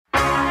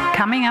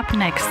Coming up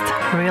next,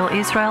 Real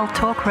Israel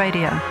Talk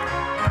Radio,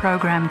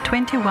 Program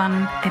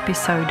 21,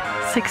 Episode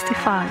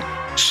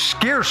 65.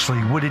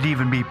 Scarcely would it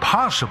even be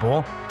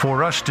possible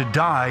for us to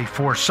die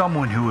for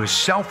someone who is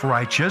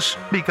self-righteous,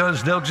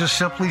 because they'll just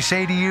simply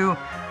say to you,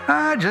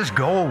 just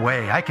go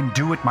away, I can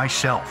do it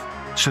myself.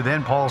 So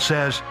then Paul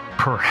says,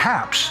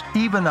 perhaps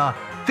even a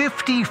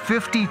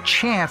 50-50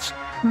 chance,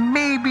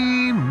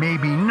 maybe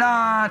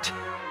not,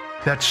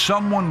 that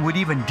someone would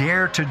even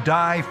dare to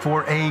die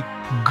for a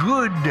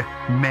good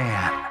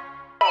man.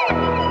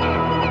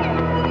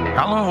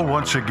 Hello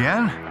once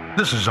again,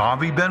 this is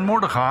Avi Ben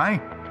Mordechai,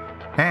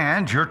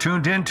 and you're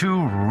tuned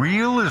into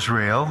Real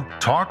Israel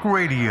Talk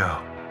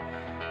Radio.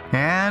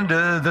 And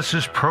this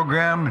is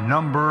program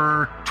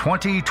number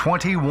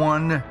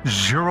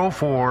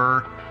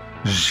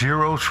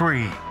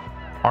 2021-0403.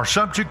 Our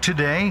subject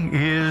today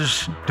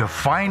is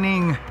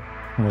defining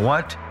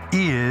what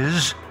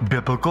is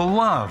biblical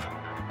love.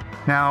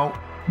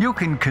 Now, you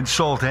can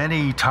consult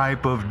any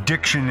type of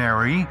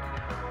dictionary,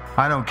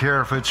 I don't care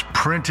if it's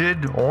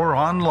printed or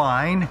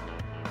online,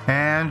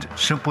 and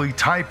simply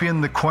type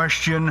in the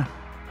question,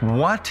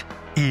 what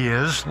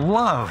is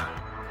love?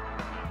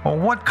 Well,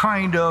 what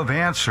kind of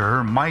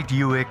answer might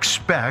you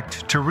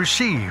expect to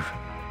receive?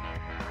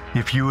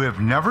 If you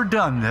have never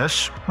done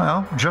this,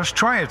 well, just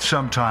try it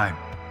sometime.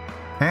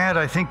 And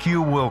I think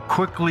you will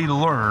quickly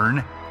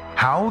learn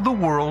how the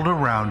world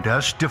around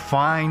us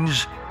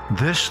defines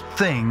this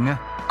thing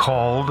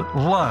called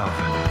love.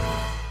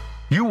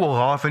 You will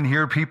often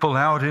hear people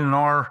out in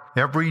our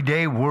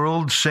everyday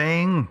world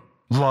saying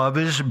love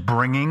is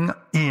bringing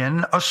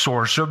in a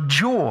source of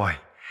joy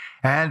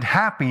and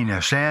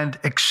happiness and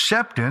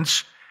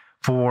acceptance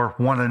for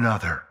one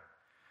another.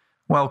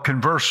 Well,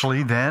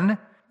 conversely then,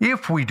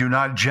 if we do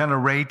not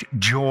generate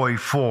joy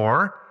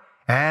for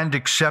and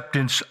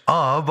acceptance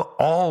of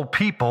all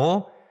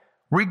people,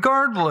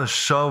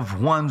 regardless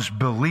of one's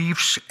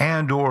beliefs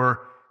and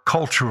or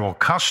cultural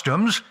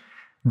customs,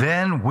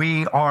 then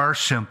we are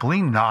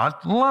simply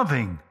not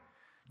loving,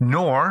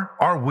 nor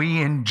are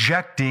we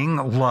injecting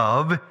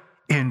love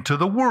into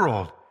the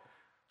world.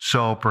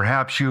 So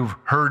perhaps you've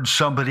heard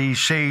somebody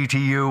say to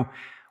you,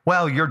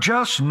 well, you're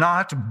just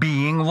not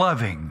being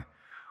loving,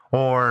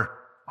 or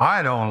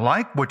I don't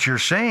like what you're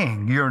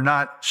saying. You're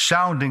not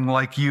sounding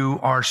like you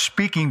are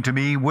speaking to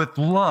me with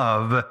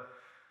love,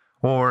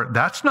 or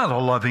that's not a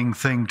loving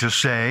thing to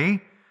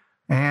say,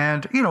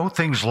 and,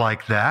 things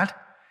like that.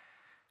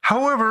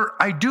 However,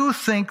 I do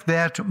think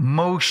that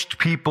most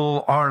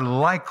people are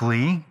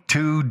likely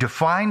to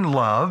define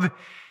love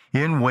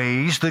in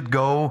ways that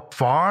go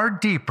far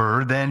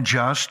deeper than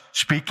just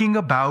speaking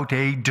about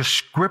a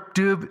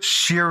descriptive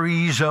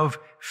series of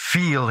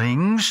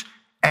feelings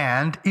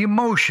and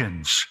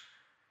emotions.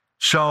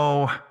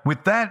 So,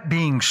 with that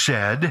being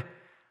said,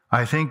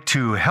 I think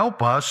to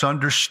help us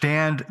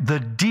understand the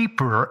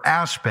deeper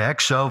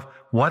aspects of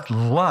what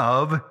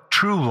love,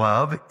 true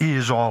love,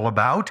 is all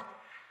about,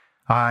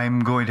 I'm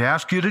going to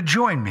ask you to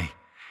join me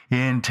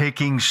in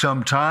taking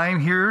some time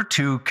here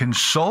to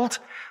consult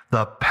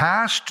the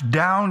passed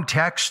down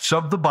texts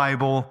of the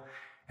Bible,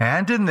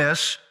 and in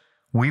this,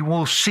 we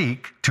will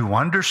seek to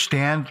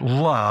understand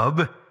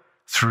love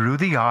through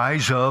the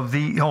eyes of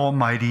the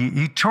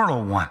Almighty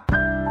Eternal One.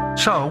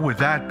 So, with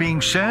that being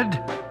said,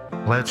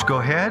 let's go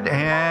ahead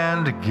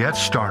and get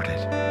started.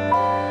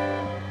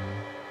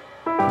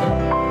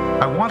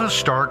 I want to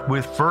start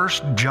with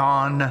 1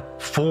 John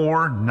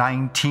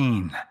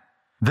 4:19.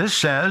 This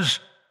says,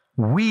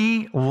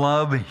 we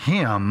love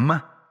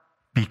him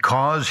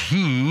because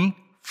he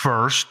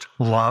first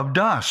loved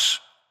us.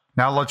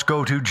 Now let's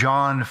go to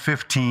John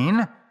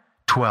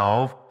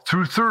 15:12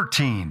 through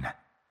 13.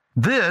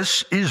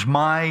 This is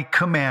my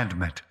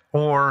commandment,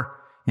 or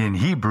in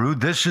Hebrew,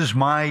 this is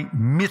my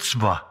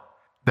mitzvah,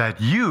 that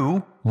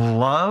you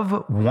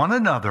love one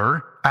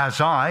another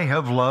as I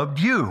have loved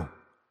you.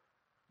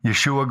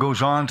 Yeshua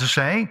goes on to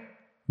say,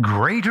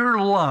 greater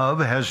love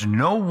has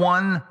no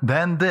one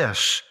than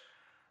this,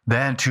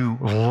 than to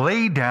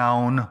lay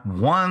down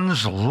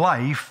one's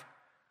life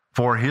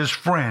for his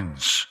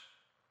friends.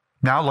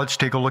 Now let's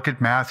take a look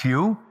at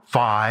Matthew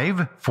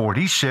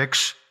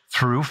 5:46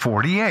 through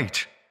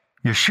 48.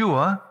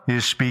 Yeshua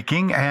is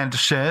speaking and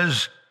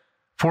says,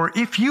 for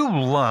if you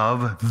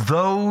love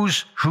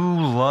those who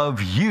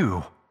love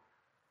you,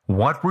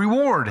 what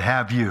reward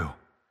have you?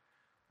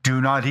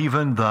 Do not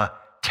even the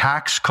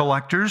tax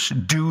collectors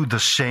do the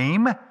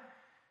same?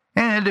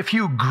 And if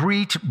you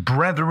greet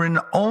brethren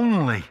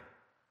only,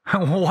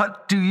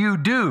 what do you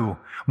do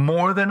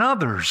more than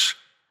others?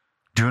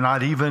 Do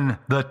not even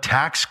the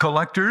tax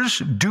collectors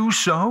do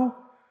so?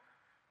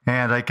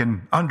 And I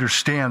can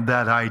understand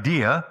that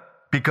idea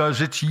because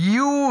it's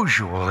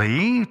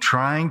usually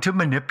trying to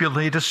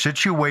manipulate a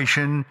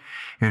situation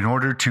in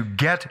order to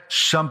get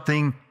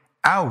something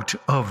out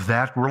of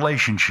that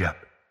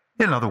relationship.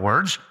 In other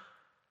words,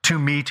 to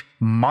meet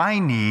my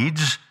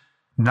needs,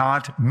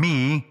 not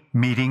me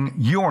meeting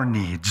your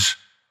needs.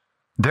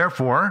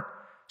 Therefore,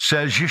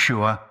 says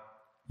Yeshua,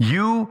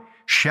 you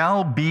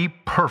shall be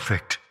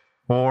perfect,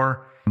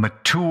 or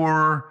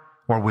mature,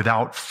 or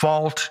without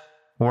fault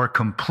or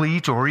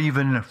complete or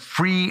even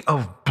free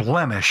of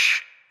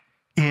blemish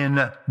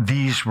in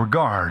these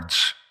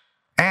regards.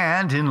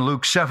 And in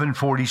Luke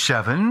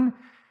 7:47,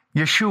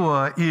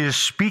 Yeshua is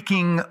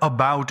speaking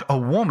about a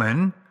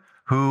woman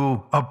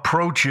who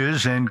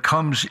approaches and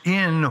comes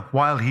in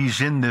while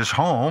he's in this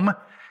home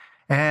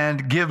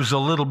and gives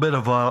a little bit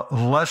of a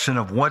lesson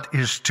of what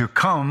is to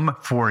come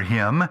for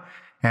him.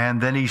 And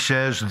then he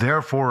says,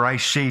 "Therefore I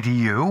say to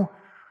you,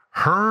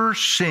 her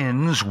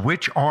sins,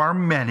 which are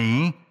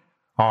many,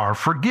 are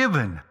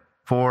forgiven,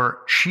 for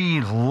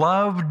she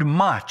loved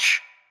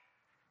much."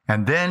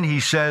 And then he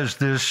says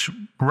this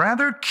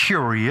rather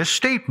curious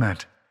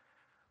statement,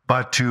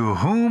 "But to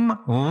whom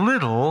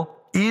little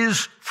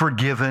is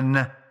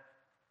forgiven,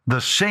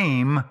 the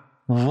same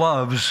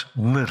loves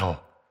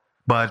little."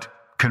 But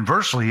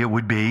conversely, it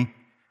would be,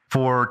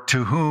 "For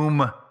to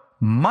whom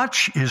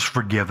much is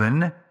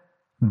forgiven,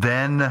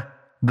 then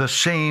the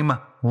same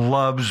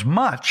loves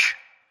much."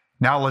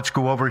 Now let's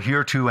go over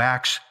here to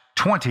Acts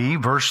 20,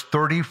 verse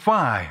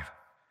 35.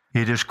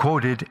 It is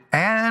quoted,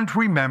 "And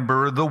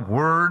remember the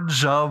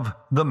words of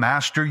the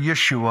Master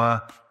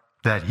Yeshua,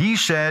 that he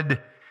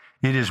said,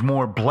 'It is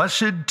more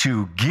blessed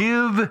to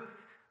give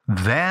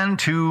than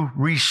to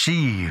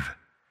receive,'"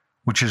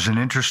 which is an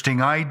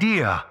interesting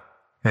idea.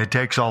 It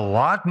takes a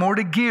lot more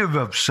to give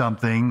of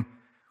something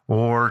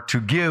or to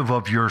give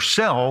of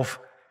yourself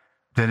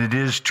than it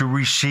is to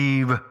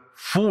receive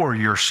for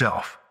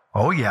yourself.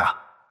 Oh, yeah.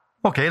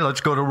 Okay,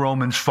 let's go to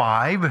Romans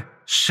 5,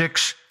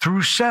 6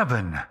 through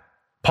 7.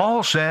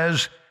 Paul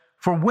says,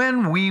 "For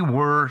when we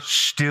were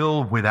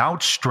still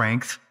without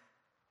strength,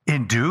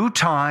 in due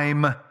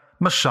time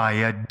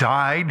Messiah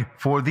died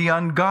for the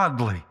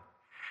ungodly.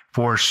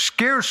 For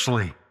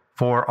scarcely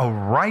for a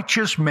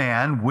righteous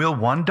man will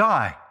one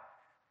die.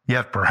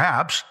 Yet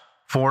perhaps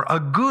for a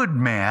good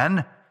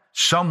man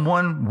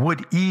someone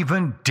would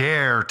even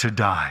dare to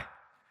die."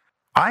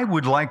 I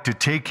would like to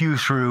take you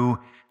through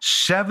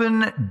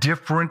 7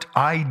 different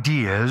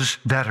ideas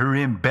that are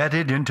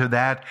embedded into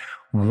that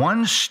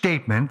one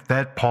statement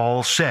that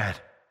Paul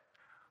said.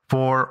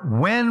 For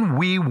when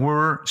we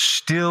were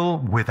still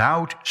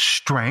without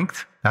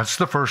strength, that's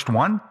the first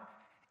one,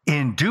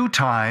 in due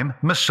time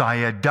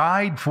Messiah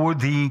died for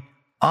the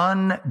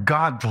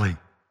ungodly.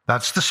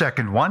 That's the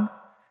second one.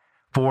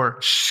 For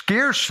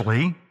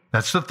scarcely,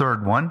 that's the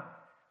third one.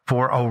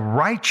 For a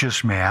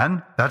righteous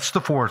man, that's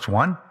the fourth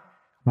one,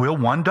 will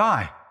one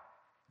die.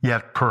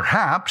 Yet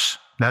perhaps,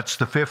 that's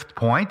the fifth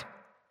point.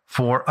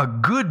 For a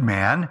good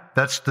man,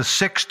 that's the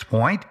sixth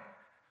point,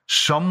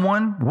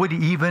 someone would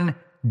even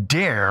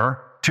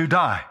dare to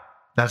die.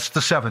 That's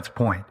the seventh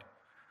point.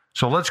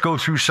 So let's go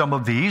through some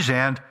of these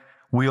and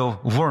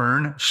we'll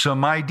learn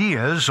some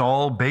ideas,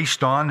 all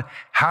based on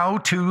how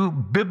to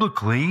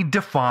biblically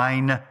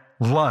define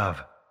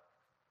love.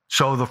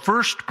 So the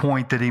first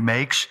point that he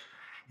makes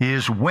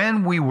is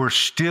when we were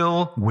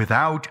still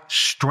without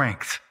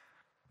strength.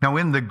 Now,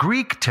 in the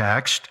Greek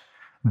text,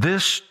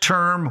 this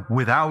term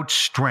without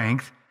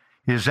strength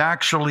is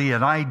actually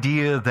an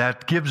idea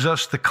that gives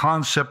us the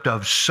concept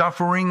of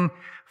suffering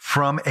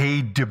from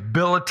a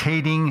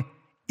debilitating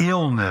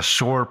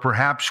illness, or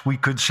perhaps we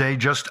could say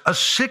just a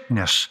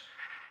sickness.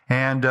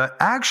 And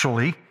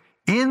actually,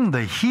 in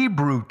the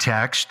Hebrew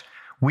text,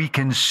 we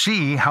can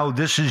see how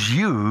this is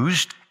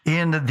used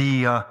in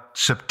the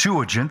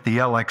Septuagint, the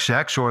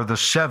LXX, or the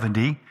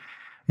 70,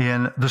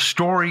 in the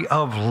story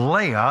of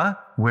Leah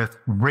with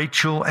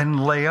Rachel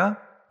and Leah,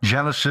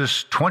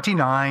 Genesis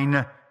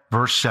 29,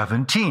 verse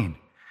 17.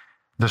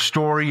 The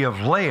story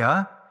of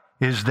Leah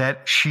is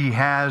that she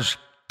has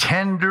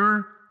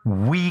tender,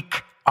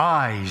 weak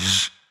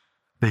eyes.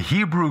 The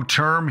Hebrew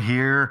term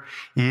here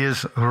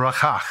is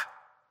rachach,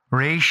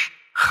 resh,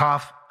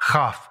 chaf,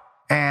 chaf.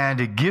 And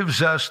it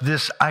gives us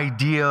this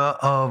idea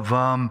of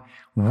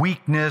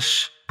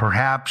weakness,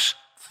 perhaps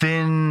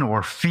thin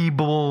or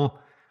feeble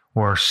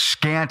or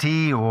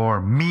scanty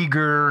or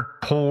meager,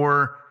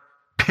 poor,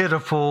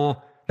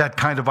 pitiful, that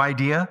kind of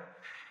idea.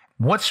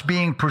 What's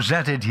being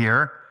presented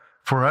here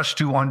for us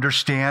to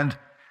understand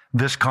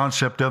this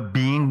concept of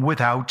being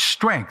without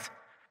strength?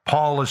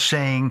 Paul is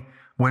saying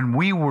when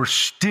we were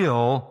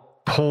still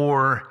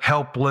poor,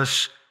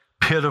 helpless,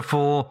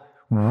 pitiful,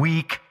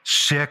 weak,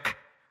 sick,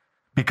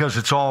 because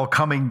it's all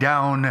coming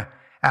down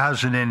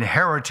as an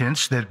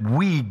inheritance that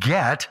we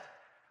get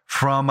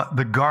from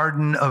the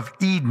Garden of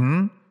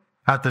Eden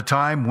at the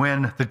time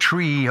when the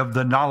tree of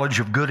the knowledge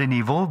of good and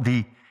evil,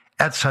 the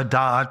Etz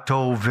Hadat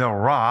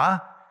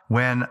Tovera,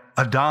 when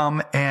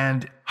Adam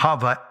and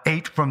Hava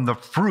ate from the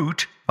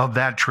fruit of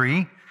that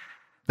tree,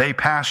 they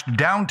passed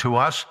down to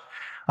us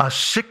a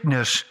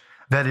sickness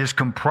that is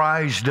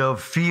comprised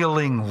of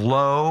feeling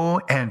low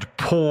and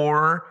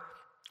poor,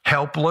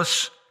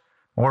 helpless,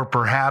 or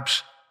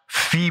perhaps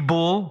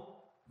feeble,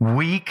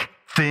 weak,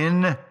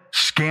 thin,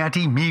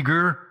 scanty,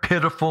 meager,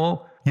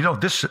 pitiful. You know,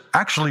 this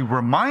actually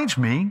reminds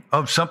me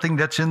of something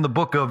that's in the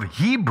book of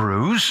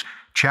Hebrews,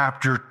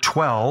 chapter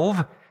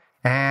 12,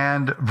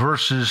 and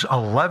verses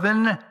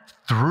 11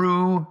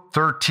 through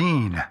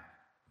 13.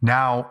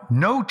 Now,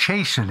 no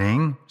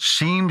chastening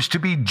seems to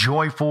be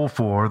joyful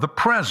for the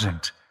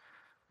present,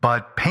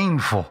 but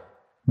painful.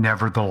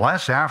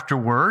 Nevertheless,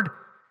 afterward,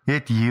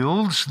 it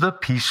yields the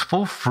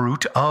peaceful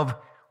fruit of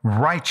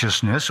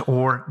righteousness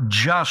or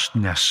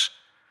justness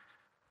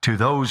to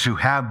those who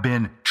have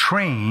been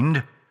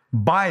trained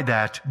by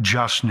that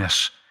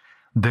justness.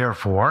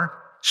 Therefore,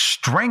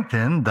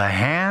 strengthen the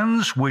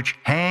hands which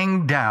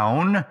hang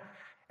down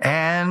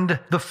and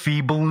the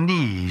feeble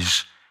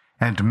knees,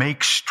 and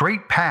make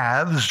straight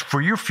paths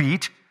for your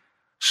feet,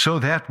 so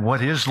that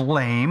what is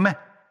lame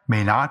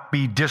may not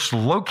be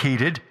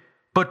dislocated,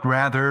 but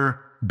rather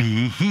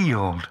be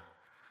healed.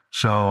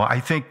 So I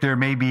think there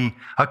may be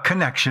a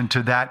connection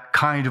to that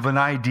kind of an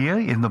idea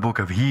in the book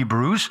of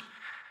Hebrews.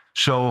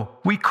 So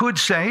we could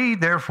say,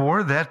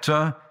 therefore, that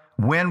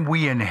when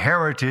we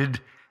inherited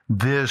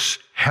this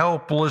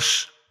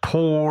helpless,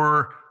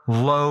 poor,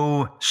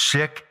 low,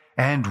 sick,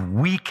 and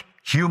weak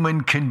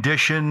human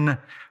condition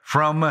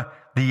from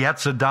the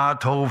Etz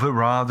Hadat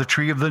Tov, the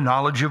tree of the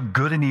knowledge of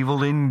good and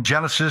evil in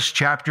Genesis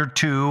chapter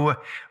 2,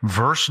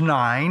 verse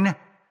 9,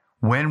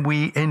 when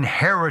we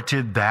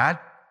inherited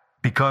that,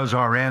 because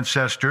our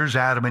ancestors,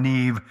 Adam and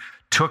Eve,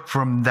 took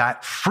from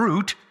that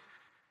fruit,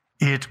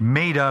 it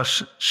made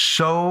us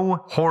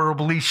so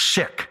horribly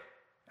sick.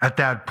 At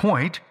that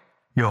point,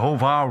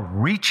 Yehovah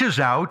reaches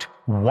out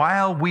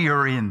while we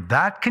are in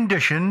that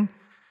condition,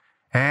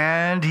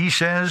 and he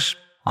says,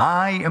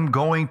 I am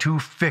going to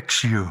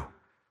fix you,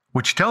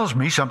 which tells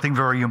me something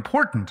very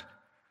important,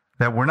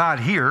 that we're not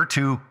here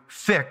to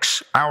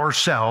fix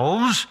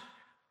ourselves.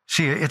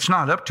 See, it's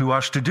not up to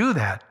us to do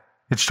that.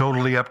 It's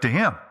totally up to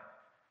him.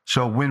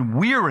 So when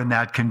we're in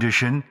that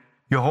condition,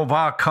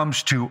 Yehovah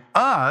comes to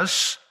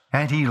us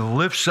and he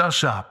lifts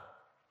us up.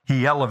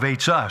 He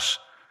elevates us.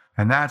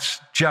 And that's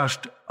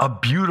just a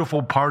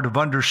beautiful part of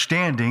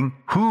understanding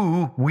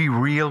who we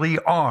really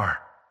are.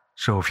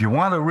 So if you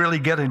want to really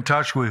get in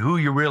touch with who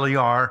you really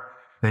are,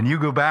 then you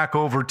go back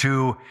over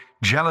to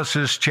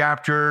Genesis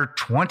chapter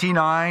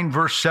 29,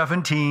 verse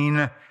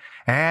 17,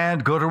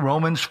 and go to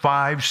Romans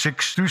 5,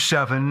 6 through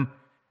 7,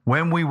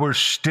 when we were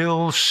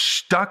still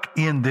stuck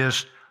in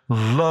this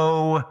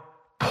low,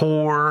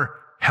 poor,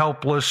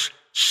 helpless,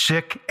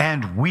 sick,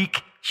 and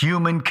weak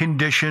human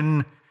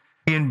condition.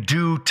 In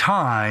due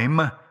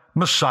time,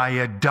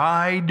 Messiah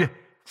died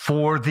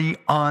for the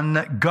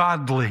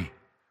ungodly.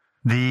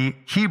 The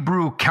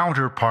Hebrew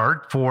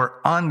counterpart for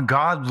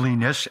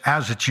ungodliness,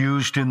 as it's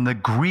used in the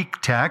Greek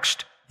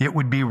text, it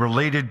would be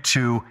related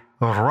to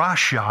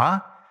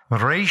Rasha,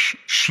 Resh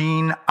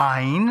Shin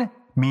Ayin,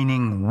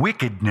 meaning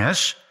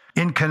wickedness,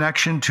 in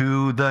connection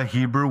to the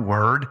Hebrew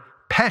word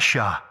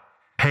Pesha,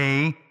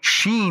 He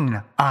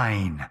Shin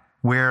Ayin,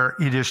 where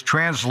it is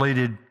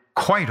translated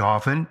quite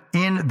often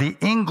in the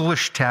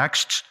English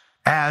texts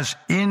as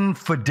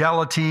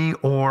infidelity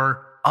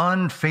or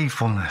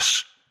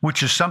unfaithfulness,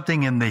 which is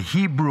something in the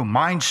Hebrew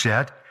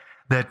mindset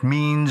that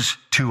means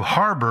to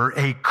harbor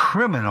a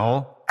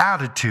criminal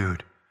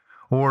attitude,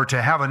 or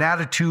to have an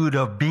attitude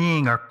of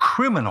being a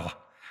criminal,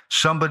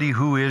 somebody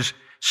who is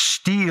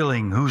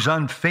stealing, who's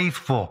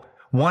unfaithful,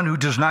 one who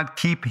does not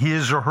keep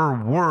his or her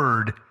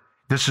word.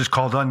 This is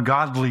called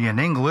ungodly in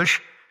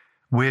English,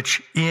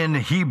 which in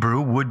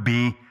Hebrew would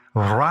be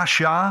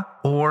Rasha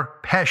or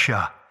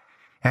Pesha.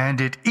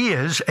 And it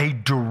is a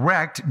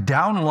direct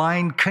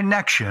downline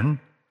connection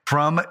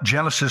from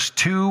Genesis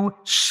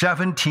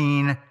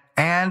 2:17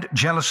 and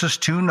Genesis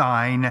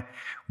 2:9,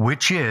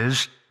 which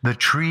is the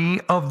tree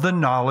of the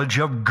knowledge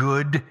of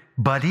good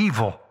but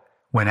evil.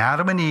 When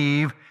Adam and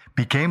Eve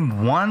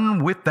became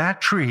one with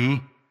that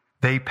tree,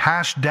 they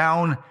passed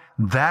down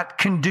that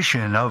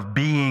condition of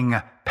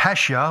being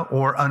Pesha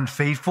or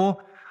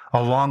unfaithful,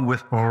 along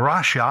with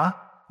Rasha,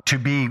 to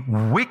be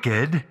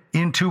wicked,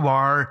 into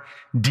our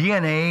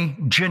DNA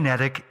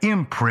genetic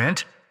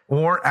imprint,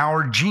 or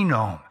our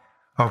genome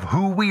of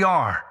who we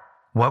are,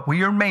 what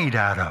we are made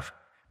out of.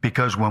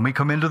 Because when we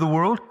come into the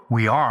world,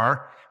 we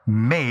are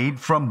made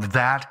from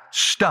that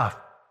stuff,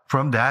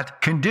 from that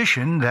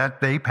condition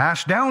that they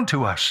pass down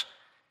to us.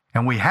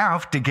 And we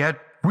have to get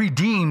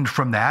redeemed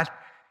from that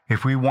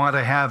if we want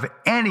to have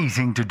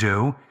anything to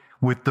do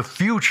with the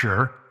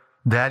future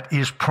that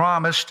is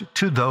promised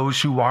to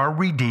those who are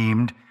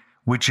redeemed,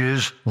 which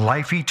is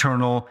life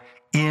eternal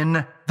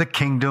in the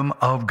kingdom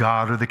of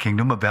God, or the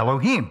kingdom of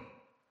Elohim.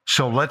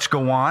 So let's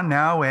go on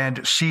now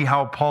and see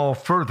how Paul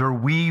further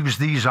weaves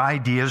these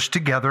ideas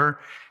together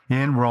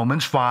in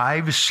Romans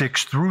 5,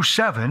 6 through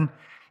 7,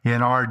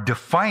 in our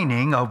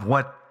defining of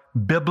what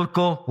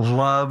biblical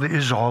love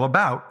is all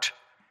about.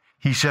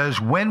 He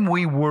says, when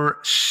we were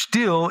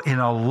still in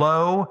a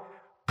low,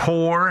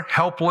 poor,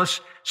 helpless,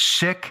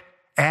 sick,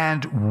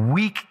 and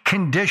weak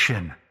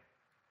condition,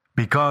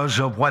 because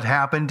of what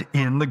happened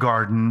in the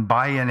garden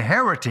by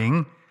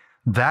inheriting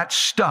that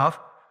stuff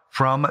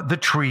from the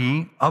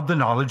tree of the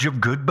knowledge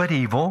of good but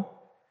evil,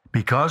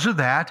 because of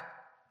that,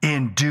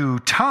 in due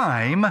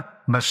time,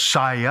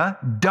 Messiah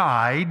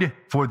died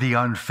for the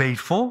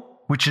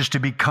unfaithful, which is to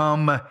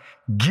become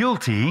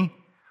guilty,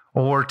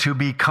 or to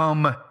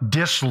become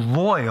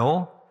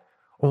disloyal,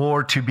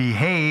 or to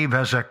behave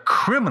as a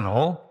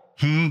criminal,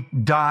 he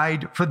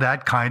died for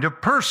that kind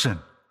of person.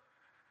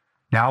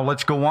 Now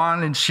let's go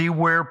on and see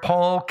where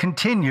Paul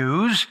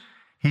continues.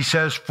 He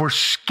says, "For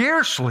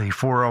scarcely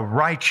for a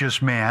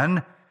righteous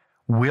man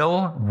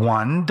will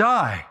one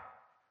die."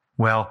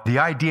 Well, the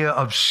idea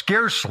of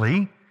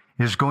scarcely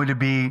is going to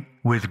be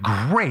with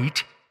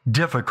great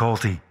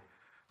difficulty.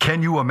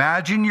 Can you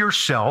imagine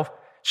yourself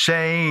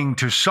saying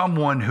to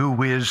someone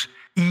who is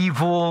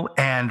evil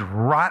and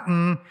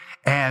rotten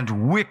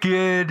and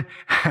wicked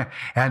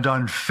and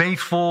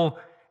unfaithful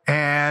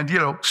and,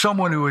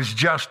 someone who is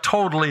just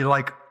totally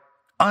like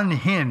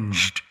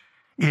unhinged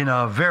in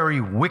a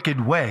very wicked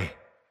way?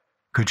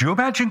 Could you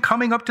imagine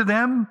coming up to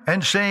them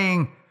and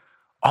saying,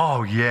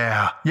 "Oh,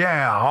 yeah,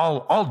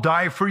 I'll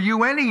die for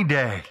you any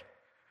day"?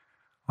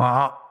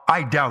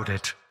 I doubt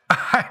it.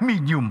 I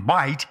mean, you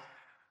might.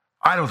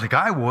 I don't think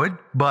I would,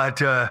 but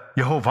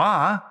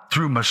Yehovah,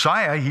 through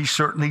Messiah, he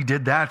certainly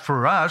did that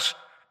for us.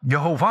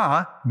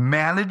 Yehovah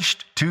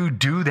managed to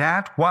do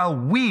that while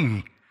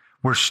we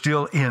were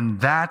still in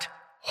that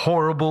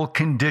horrible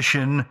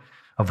condition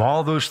of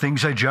all those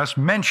things I just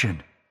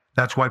mentioned.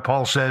 That's why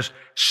Paul says,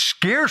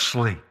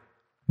 scarcely.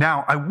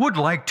 Now, I would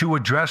like to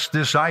address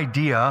this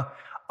idea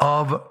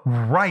of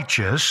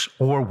righteous,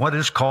 or what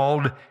is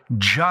called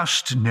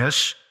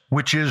justness,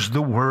 which is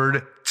the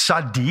word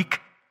tzaddik.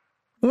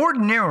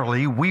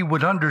 Ordinarily, we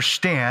would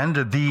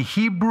understand the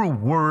Hebrew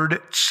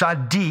word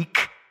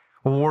tzaddik,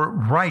 or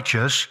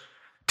righteous,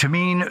 to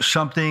mean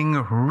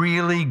something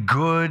really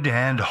good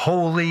and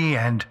holy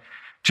and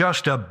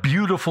just a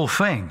beautiful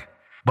thing.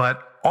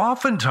 But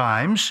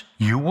oftentimes,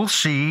 you will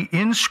see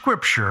in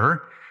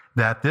Scripture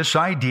that this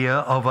idea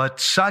of a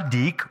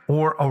tzaddik,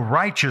 or a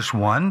righteous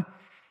one,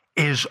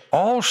 is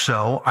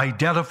also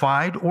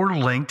identified or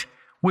linked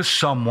with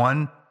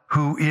someone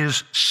who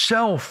is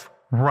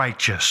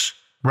self-righteous,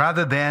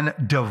 rather than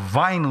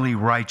divinely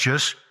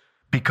righteous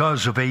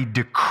because of a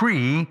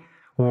decree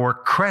or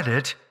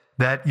credit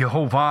that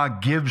Yehovah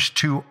gives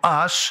to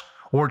us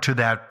or to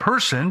that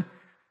person,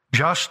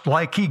 just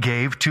like he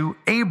gave to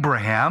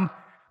Abraham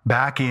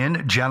back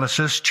in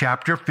Genesis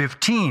chapter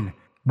 15,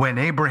 when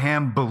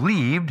Abraham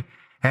believed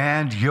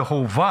and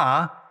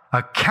Yehovah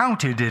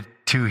accounted it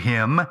to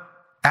him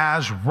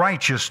as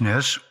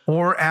righteousness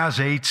or as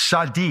a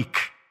tzaddik.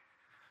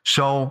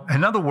 So,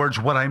 in other words,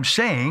 what I'm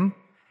saying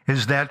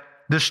is that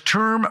this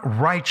term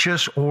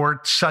righteous or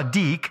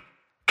tzaddik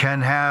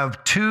can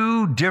have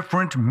two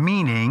different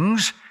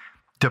meanings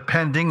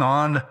depending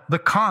on the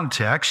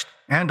context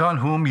and on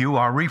whom you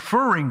are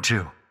referring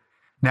to.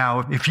 Now,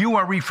 if you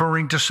are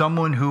referring to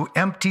someone who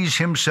empties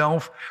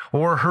himself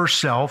or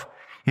herself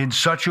in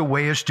such a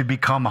way as to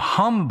become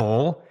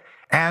humble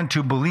and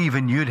to believe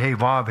in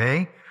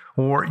Yud-Heh-Vav-Heh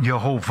or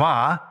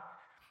Yehovah,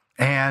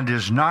 and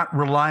is not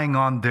relying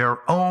on their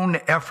own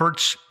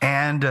efforts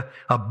and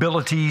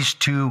abilities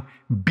to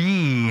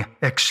be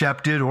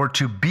accepted or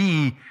to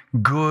be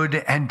good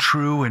and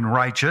true and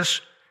righteous,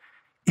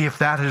 if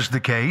that is the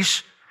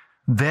case,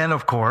 then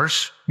of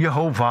course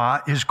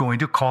Yehovah is going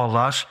to call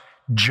us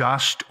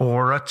just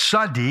or a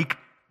tzaddik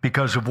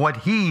because of what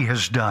he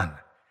has done.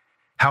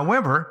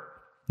 However,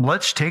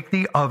 let's take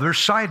the other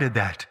side of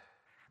that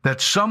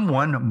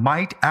someone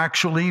might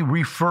actually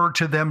refer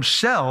to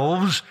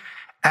themselves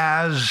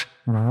as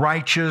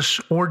righteous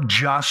or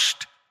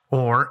just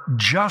or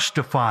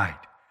justified.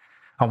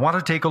 I want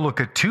to take a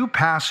look at two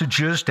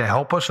passages to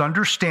help us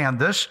understand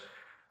this.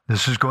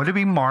 This is going to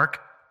be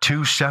Mark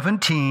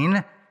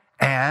 2:17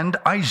 and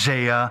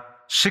Isaiah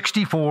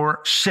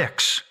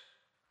 64:6.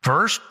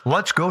 First,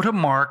 let's go to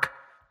Mark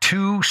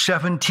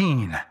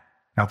 2:17.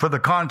 Now, for the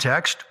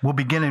context, we'll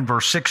begin in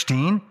verse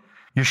 16.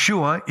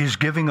 Yeshua is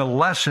giving a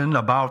lesson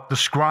about the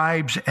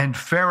scribes and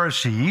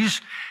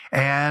Pharisees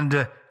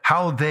and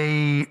how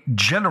they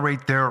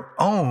generate their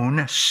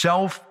own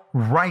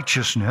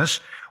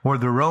self-righteousness or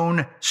their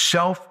own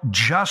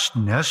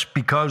self-justness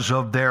because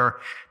of their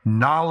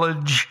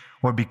knowledge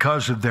or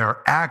because of their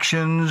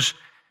actions,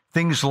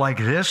 things like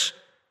this.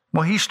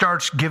 Well, he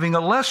starts giving a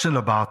lesson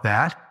about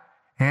that,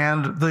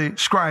 and the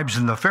scribes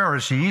and the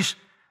Pharisees,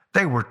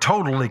 they were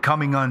totally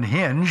coming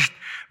unhinged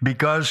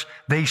because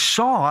they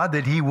saw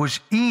that he was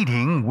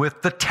eating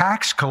with the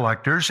tax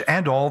collectors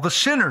and all the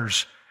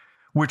sinners,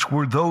 which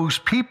were those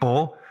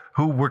people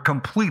who were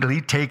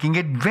completely taking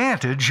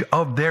advantage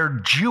of their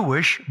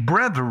Jewish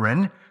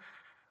brethren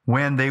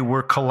when they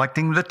were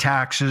collecting the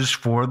taxes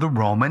for the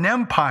Roman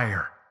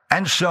Empire.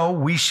 And so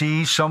we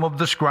see some of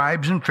the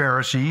scribes and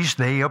Pharisees,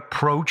 they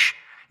approach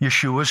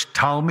Yeshua's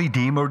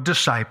Talmidim or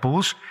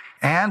disciples,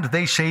 and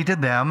they say to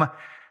them,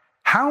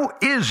 "How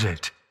is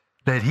it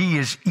that he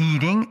is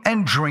eating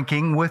and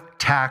drinking with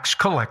tax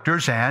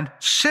collectors and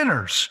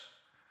sinners?"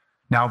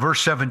 Now,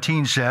 verse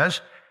 17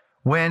 says,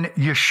 when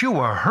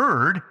Yeshua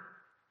heard,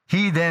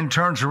 he then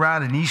turns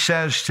around and he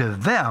says to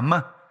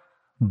them,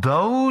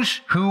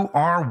 "Those who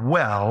are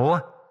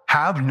well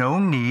have no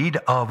need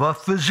of a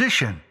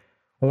physician,"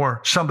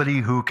 or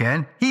somebody who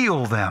can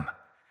heal them,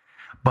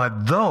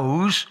 "but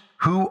those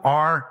who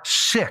are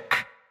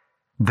sick,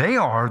 they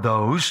are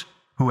those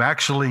who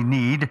actually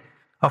need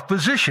a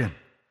physician.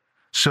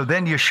 So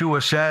then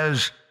Yeshua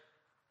says,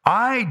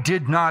 I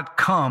did not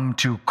come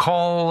to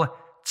call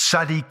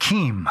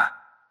tzaddikim,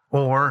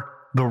 or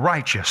the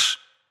righteous,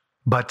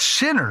 but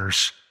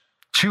sinners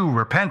to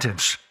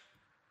repentance.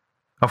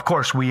 Of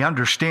course, we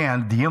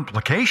understand the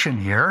implication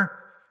here,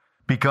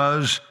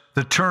 because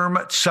the term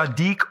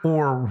tzaddik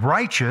or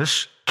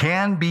righteous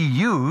can be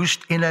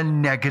used in a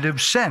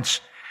negative sense,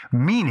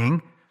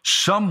 meaning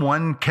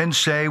someone can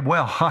say,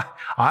 well,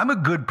 I'm a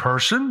good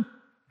person.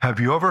 Have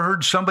you ever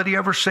heard somebody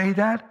ever say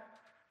that?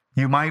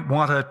 You might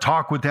want to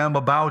talk with them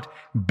about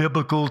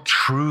biblical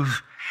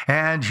truth,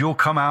 and you'll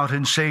come out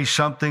and say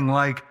something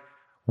like,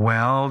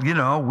 well,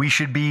 we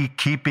should be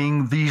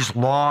keeping these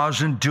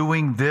laws and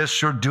doing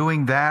this or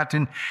doing that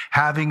and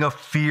having a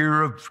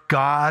fear of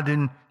God.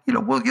 And,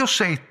 you'll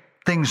say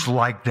things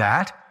like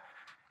that.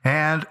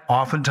 And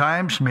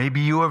oftentimes,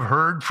 maybe you have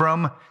heard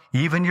from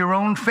even your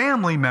own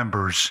family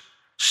members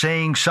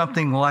saying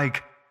something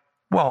like,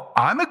 well,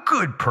 I'm a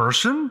good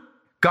person.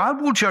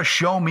 God will just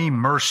show me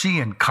mercy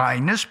and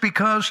kindness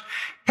because,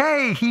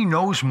 hey, he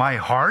knows my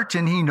heart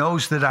and he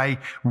knows that I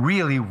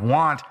really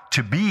want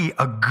to be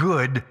a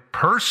good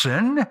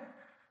person.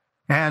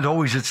 And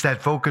always it's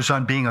that focus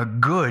on being a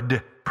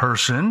good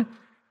person.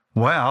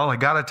 Well, I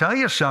got to tell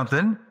you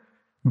something.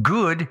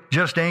 Good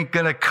just ain't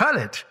going to cut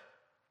it.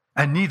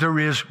 And neither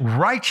is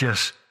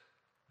righteous.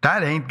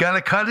 That ain't going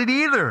to cut it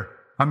either.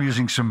 I'm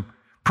using some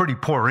pretty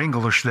poor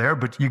English there,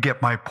 but you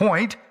get my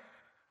point.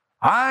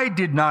 I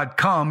did not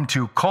come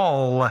to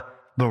call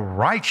the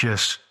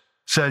righteous,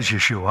 says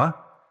Yeshua.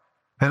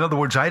 In other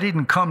words, I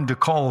didn't come to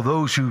call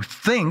those who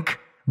think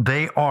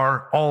they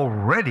are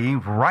already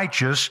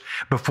righteous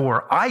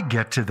before I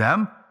get to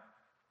them.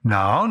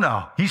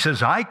 No. He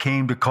says, I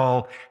came to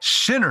call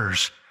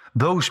sinners,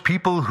 those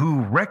people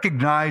who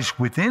recognize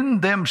within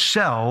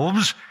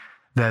themselves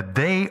that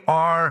they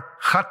are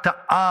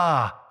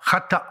chata'ah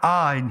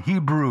in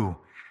Hebrew,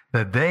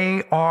 that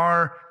they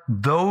are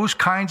those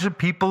kinds of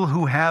people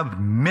who have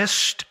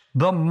missed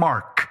the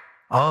mark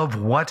of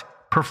what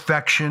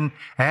perfection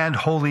and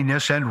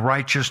holiness and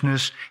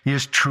righteousness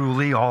is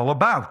truly all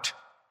about.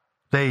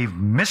 They've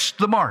missed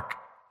the mark.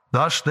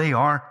 Thus, they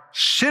are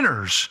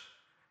sinners.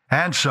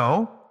 And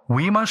so,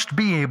 we must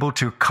be able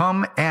to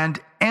come and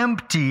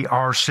empty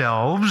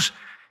ourselves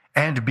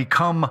and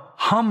become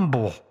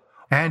humble.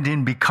 And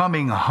in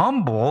becoming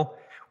humble,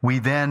 we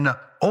then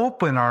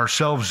open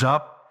ourselves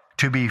up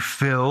to be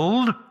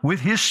filled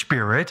with His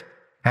Spirit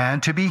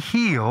and to be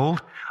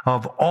healed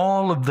of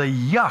all of the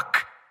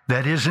yuck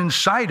that is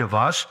inside of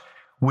us,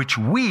 which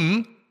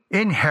we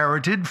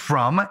inherited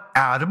from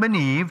Adam and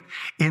Eve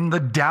in the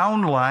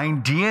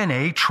downline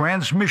DNA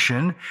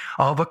transmission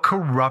of a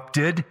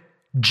corrupted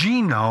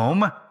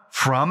genome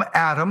from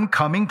Adam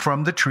coming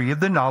from the tree of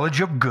the knowledge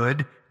of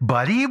good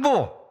but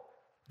evil.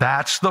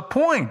 That's the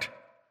point.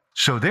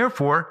 So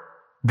therefore,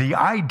 the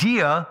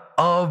idea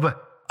of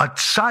a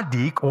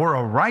tzaddik or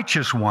a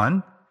righteous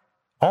one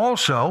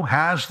also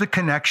has the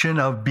connection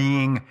of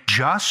being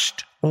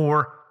just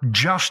or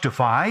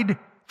justified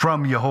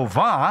from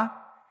Yehovah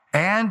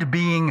and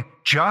being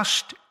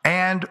just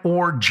and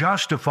or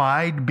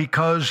justified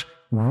because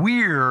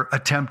we're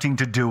attempting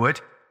to do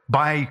it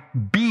by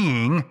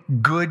being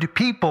good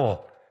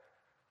people,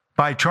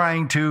 by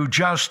trying to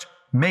just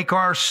make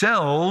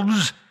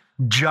ourselves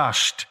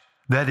just.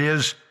 That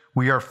is,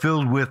 we are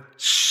filled with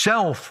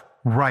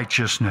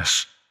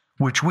self-righteousness,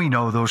 which we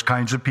know those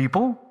kinds of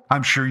people.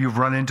 I'm sure you've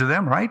run into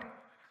them, right?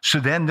 So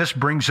then this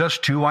brings us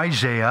to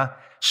Isaiah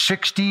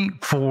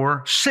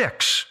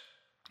 64:6.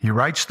 He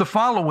writes the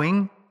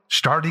following,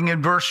 starting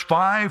in verse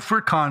 5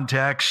 for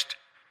context.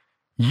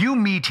 You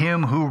meet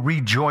him who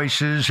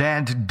rejoices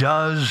and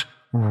does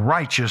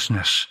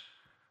righteousness,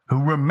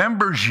 who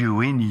remembers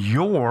you in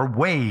your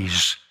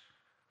ways.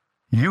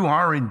 You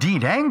are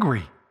indeed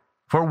angry,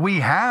 for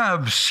we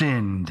have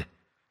sinned.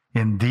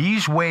 In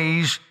these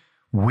ways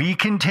we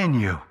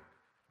continue,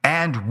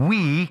 and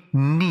we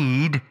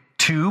need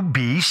to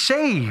be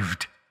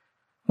saved.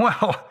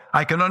 Well,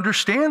 I can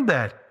understand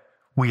that.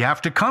 We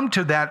have to come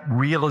to that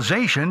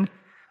realization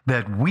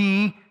that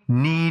we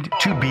need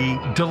to be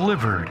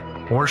delivered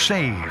or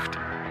saved.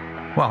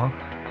 Well,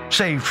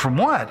 saved from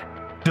what?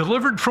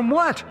 Delivered from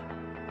what?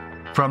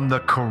 From the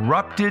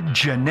corrupted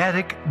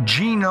genetic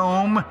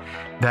genome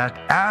that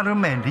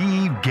Adam and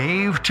Eve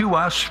gave to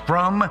us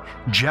from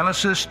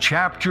Genesis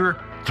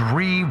chapter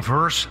 3,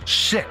 verse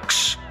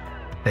 6.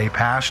 They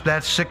passed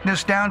that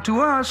sickness down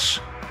to us.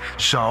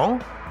 So,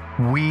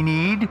 we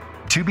need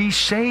to be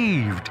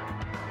saved.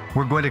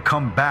 We're going to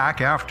come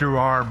back after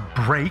our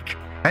break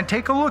and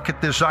take a look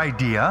at this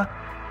idea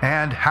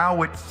and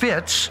how it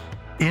fits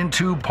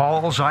into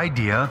Paul's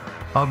idea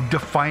of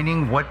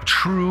defining what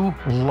true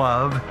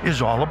love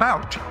is all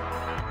about.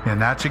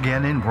 And that's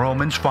again in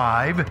Romans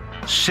 5,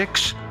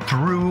 6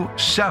 through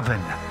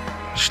 7.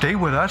 Stay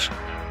with us.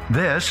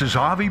 This is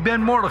Avi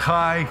Ben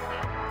Mordechai,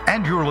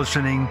 and you're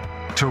listening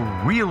to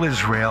Real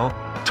Israel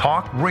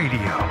Talk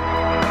Radio.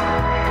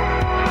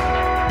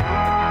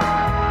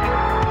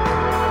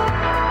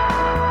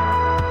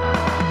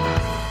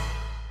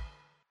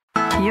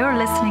 You're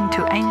listening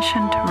to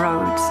Ancient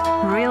Roads,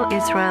 Real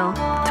Israel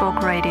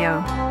Talk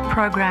Radio,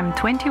 Program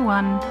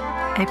 21,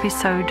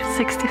 Episode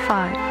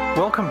 65.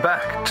 Welcome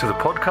back to the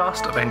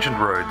podcast of Ancient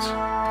Roads,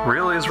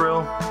 Real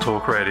Israel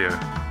Talk Radio.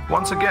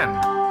 Once again,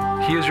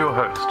 here's your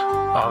host,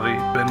 Avi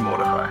Ben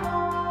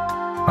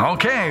Mordechai.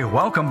 Okay,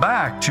 welcome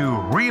back to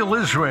Real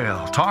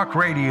Israel Talk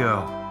Radio.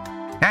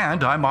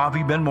 And I'm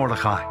Avi Ben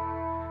Mordechai.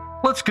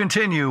 Let's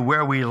continue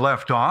where we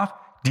left off,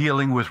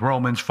 dealing with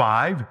Romans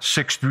 5,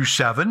 6 through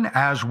 7,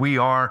 as we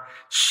are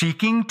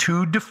seeking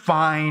to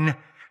define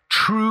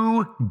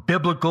true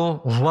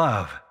biblical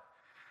love.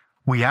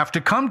 We have to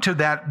come to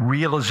that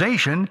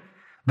realization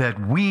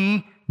that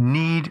we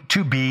need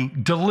to be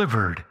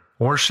delivered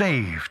or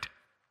saved.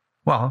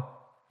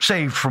 Well,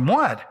 saved from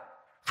what?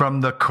 From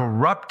the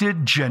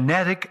corrupted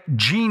genetic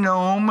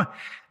genome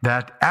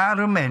that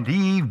Adam and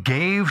Eve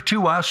gave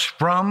to us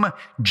from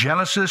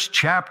Genesis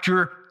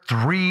chapter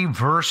 3,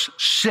 verse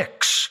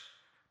 6.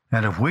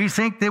 And if we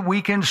think that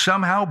we can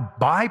somehow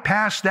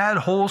bypass that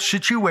whole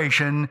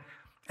situation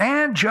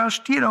and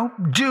just,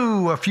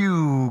 do a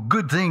few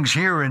good things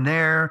here and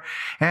there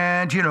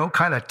and,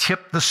 kind of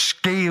tip the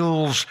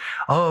scales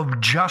of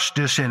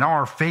justice in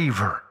our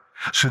favor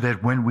so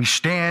that when we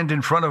stand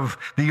in front of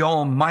the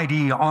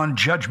Almighty on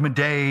Judgment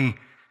Day,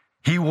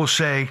 He will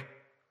say,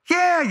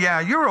 yeah,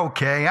 you're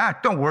okay.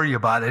 Don't worry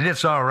about it.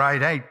 It's all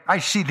right. I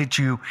see that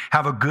you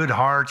have a good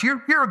heart.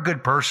 You're a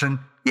good person.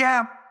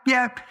 Yeah,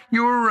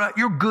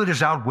 your good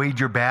has outweighed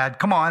your bad.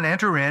 Come on,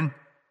 enter in.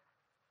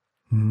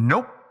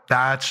 Nope,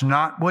 that's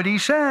not what He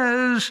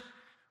says.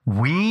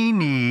 We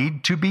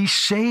need to be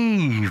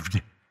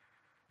saved.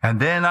 And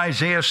then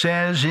Isaiah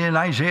says in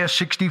Isaiah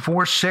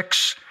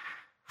 64:6,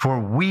 for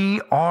we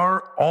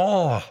are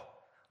all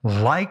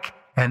like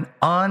an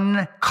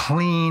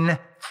unclean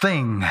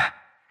thing,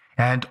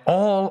 and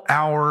all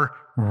our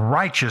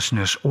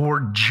righteousness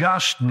or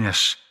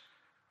justness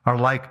are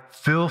like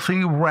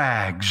filthy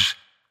rags.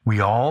 We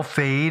all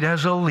fade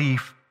as a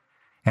leaf,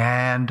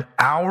 and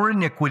our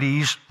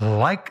iniquities,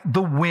 like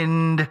the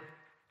wind,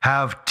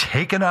 have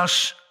taken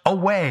us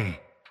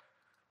away.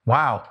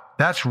 Wow,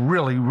 that's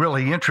really,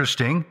 really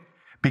interesting,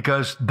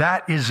 because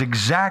that is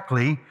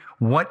exactly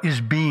what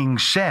is being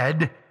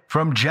said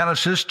from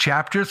Genesis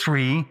chapter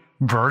 3,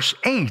 verse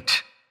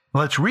 8.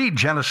 Let's read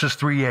Genesis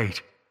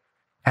 3:8.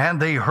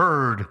 And they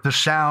heard the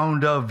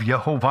sound of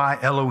Jehovah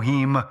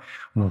Elohim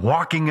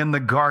walking in the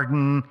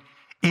garden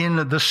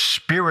in the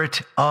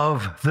spirit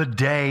of the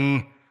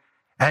day,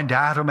 and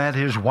Adam and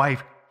his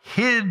wife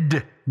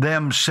hid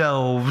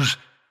themselves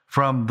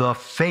from the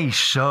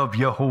face of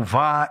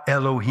Jehovah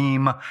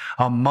Elohim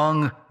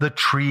among the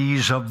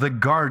trees of the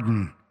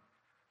garden.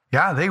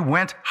 Yeah, they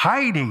went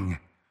hiding.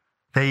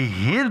 They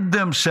hid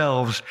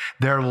themselves.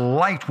 Their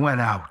light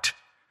went out.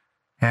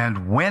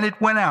 And when it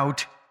went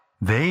out,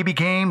 they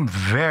became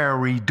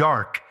very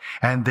dark,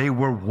 and they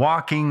were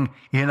walking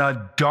in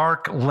a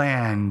dark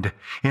land,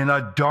 in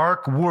a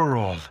dark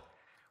world.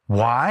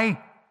 Why?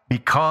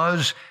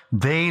 Because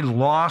they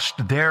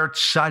lost their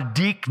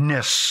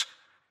tzadikness,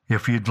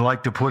 if you'd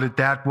like to put it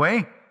that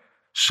way.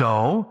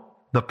 So,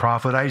 the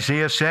prophet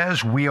Isaiah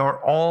says, we are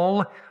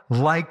all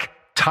like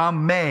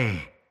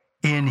tameh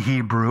in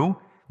Hebrew,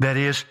 that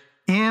is,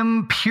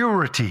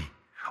 impurity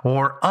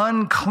or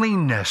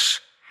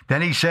uncleanness.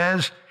 Then he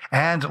says,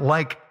 and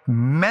like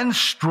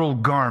menstrual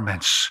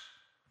garments.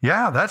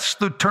 Yeah, that's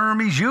the term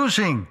he's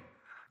using.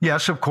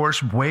 Yes, of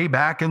course, way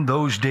back in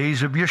those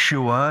days of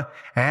Yeshua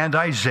and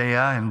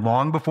Isaiah and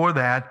long before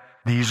that,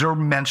 these are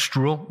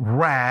menstrual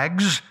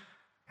rags,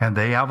 and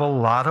they have a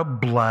lot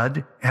of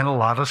blood and a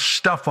lot of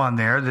stuff on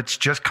there that's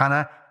just kind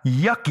of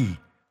yucky.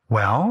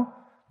 Well,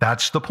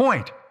 that's the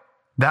point.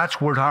 That's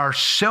what our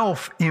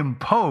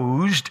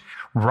self-imposed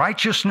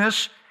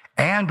righteousness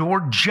and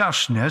or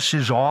justness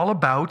is all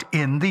about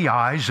in the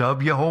eyes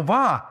of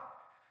Jehovah.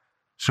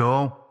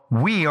 So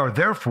we are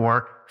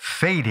therefore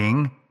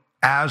fading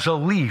as a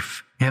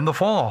leaf in the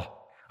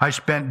fall. I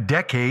spent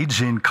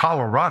decades in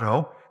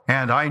Colorado,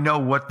 and I know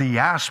what the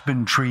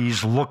aspen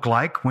trees look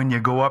like when you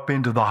go up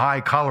into the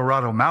high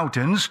Colorado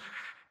mountains.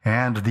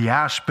 And the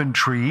aspen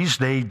trees,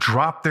 they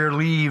drop their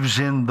leaves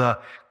in the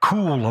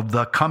cool of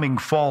the coming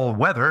fall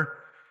weather.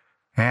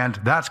 And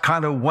that's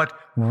kind of what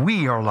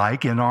we are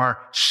like in our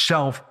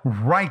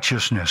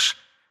self-righteousness.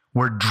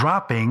 We're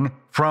dropping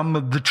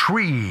from the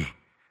tree.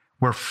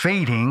 We're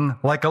fading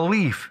like a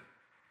leaf.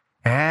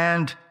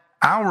 And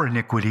our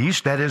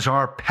iniquities, that is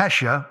our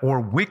pesha or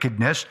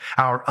wickedness,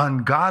 our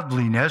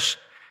ungodliness,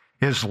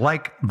 is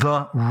like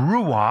the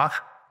ruach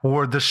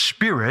or the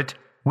spirit,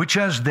 which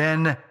has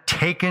then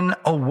taken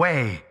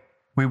away.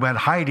 We went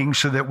hiding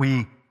so that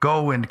we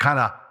go and kind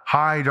of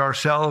hide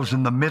ourselves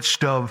in the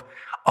midst of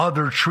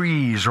other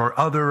trees or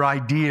other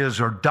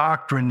ideas or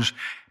doctrines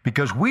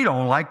because we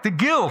don't like the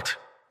guilt.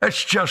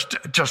 It's just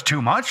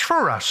too much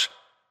for us.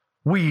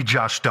 We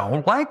just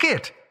don't like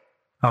it.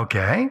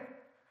 Okay?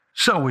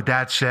 So with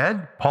that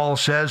said, Paul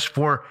says,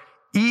 for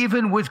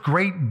even with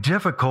great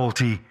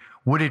difficulty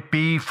would it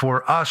be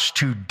for us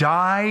to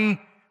die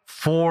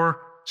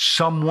for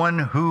someone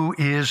who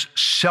is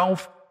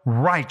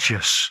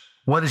self-righteous.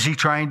 What is he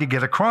trying to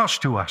get across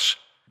to us?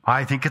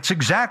 I think it's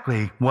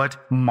exactly what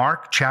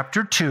Mark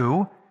chapter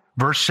 2,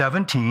 verse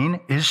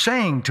 17 is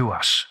saying to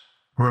us.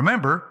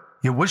 Remember,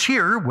 it was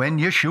here when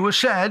Yeshua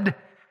said,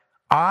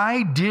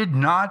 I did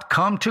not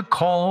come to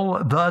call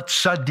the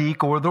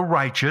tzaddik or the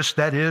righteous,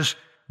 that is,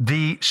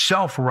 the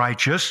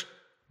self-righteous,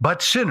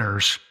 but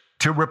sinners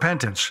to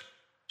repentance.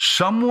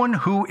 Someone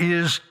who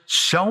is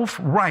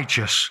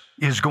self-righteous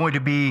is going to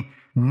be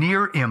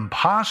near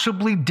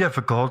impossibly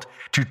difficult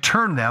to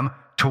turn them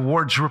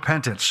towards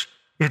repentance.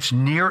 It's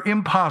near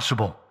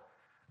impossible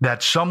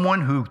that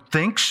someone who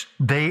thinks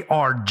they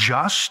are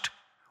just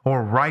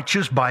or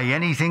righteous by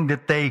anything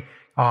that they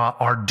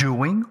are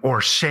doing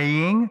or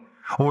saying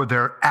or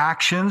their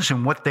actions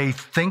and what they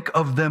think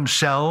of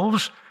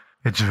themselves,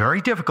 it's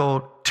very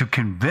difficult to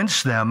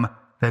convince them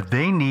that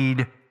they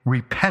need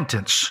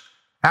repentance.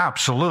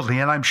 Absolutely.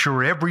 And I'm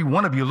sure every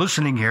one of you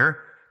listening here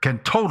can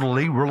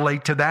totally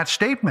relate to that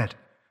statement.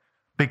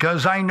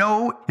 Because I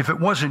know if it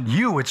wasn't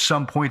you at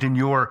some point in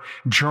your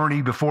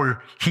journey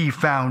before he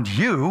found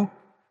you,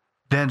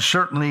 then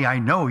certainly I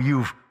know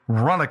you've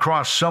run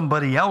across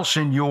somebody else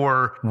in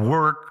your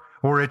work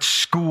or at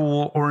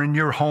school or in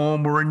your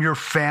home or in your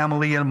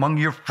family and among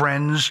your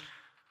friends.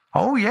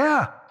 Oh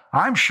yeah,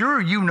 I'm sure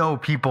you know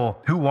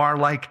people who are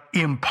like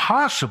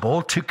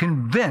impossible to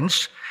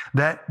convince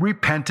that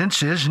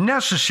repentance is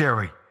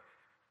necessary.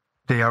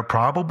 They are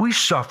probably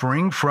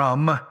suffering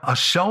from a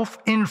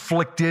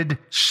self-inflicted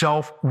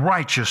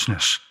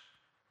self-righteousness.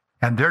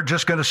 And they're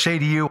just going to say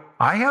to you,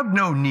 I have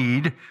no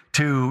need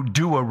to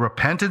do a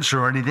repentance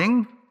or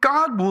anything.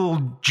 God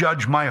will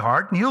judge my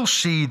heart and he'll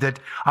see that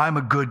I'm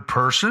a good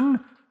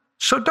person.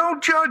 So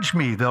don't judge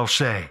me, they'll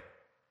say.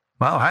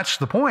 Well, that's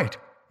the point.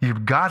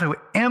 You've got to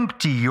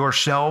empty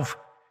yourself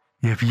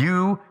if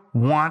you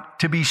want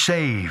to be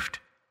saved.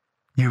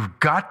 You've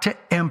got to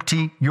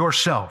empty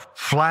yourself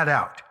flat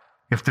out.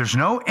 If there's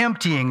no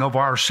emptying of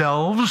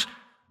ourselves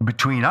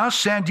between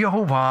us and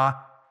Jehovah,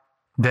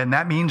 then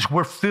that means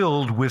we're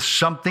filled with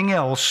something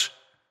else.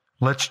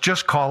 Let's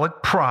just call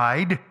it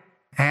pride.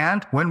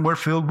 And when we're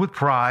filled with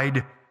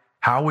pride,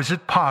 how is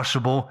it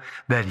possible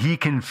that he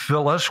can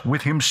fill us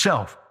with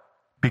himself?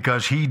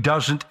 Because he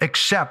doesn't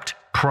accept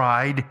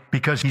pride,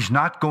 because he's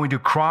not going to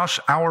cross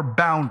our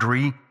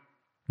boundary.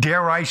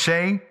 Dare I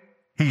say,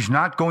 he's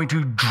not going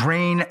to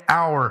drain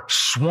our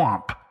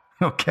swamp,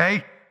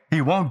 okay? He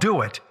won't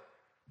do it.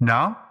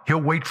 No,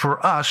 he'll wait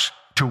for us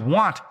to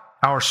want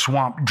our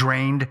swamp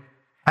drained,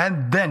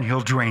 and then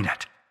he'll drain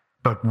it.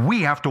 But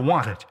we have to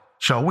want it.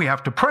 So we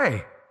have to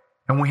pray,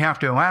 and we have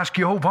to ask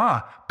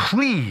Jehovah,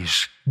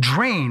 please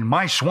drain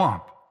my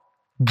swamp.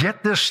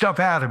 Get this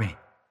stuff out of me.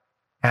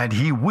 And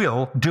he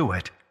will do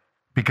it,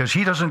 because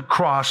he doesn't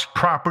cross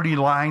property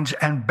lines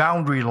and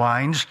boundary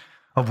lines,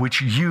 of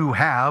which you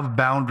have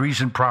boundaries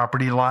and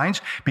property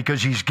lines,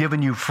 because he's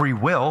given you free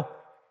will.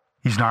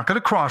 He's not going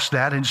to cross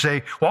that and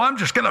say, well, I'm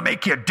just going to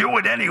make you do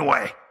it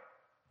anyway.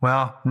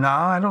 Well, no,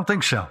 I don't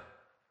think so.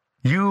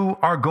 You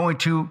are going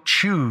to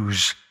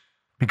choose,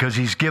 because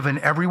he's given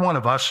every one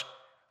of us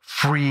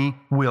free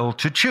will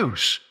to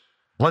choose.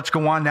 Let's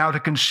go on now to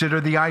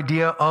consider the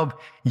idea of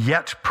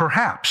yet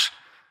perhaps.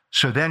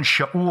 So then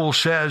Shaul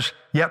says,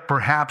 yet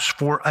perhaps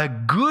for a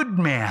good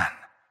man,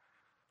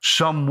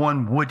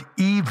 someone would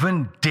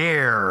even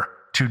dare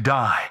to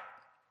die.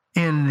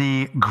 In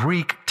the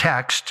Greek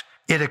text,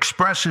 it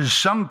expresses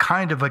some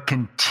kind of a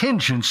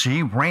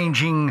contingency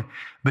ranging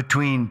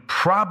between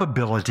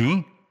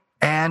probability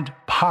and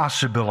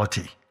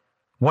possibility.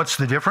 What's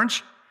the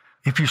difference?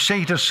 If you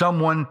say to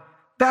someone,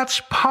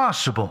 that's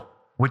possible,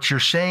 what you're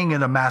saying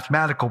in a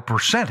mathematical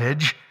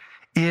percentage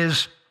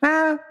is,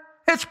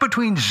 it's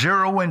between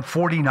 0 and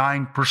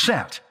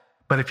 49%.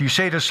 But if you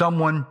say to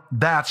someone,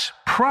 that's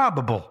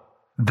probable,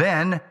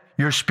 then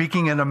you're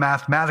speaking in a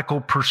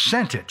mathematical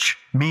percentage,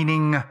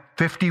 meaning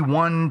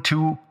 51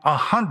 to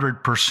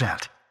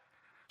 100%.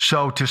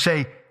 So to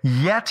say,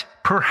 yet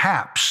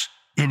perhaps,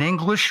 in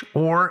English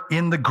or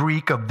in the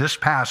Greek of this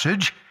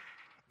passage,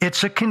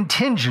 it's a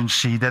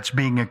contingency that's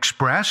being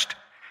expressed,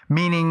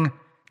 meaning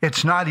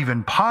it's not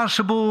even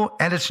possible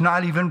and it's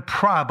not even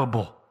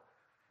probable.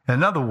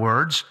 In other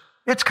words,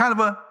 it's kind of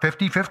a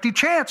 50-50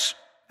 chance.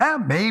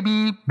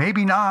 Maybe,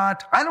 maybe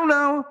not, I don't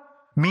know.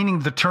 Meaning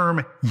the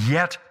term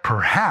yet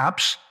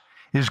perhaps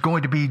is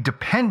going to be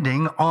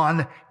depending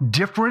on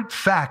different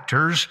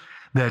factors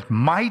that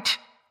might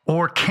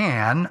or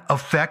can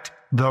affect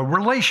the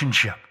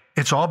relationship.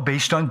 It's all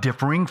based on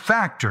differing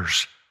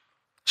factors.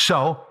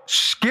 So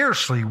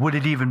scarcely would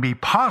it even be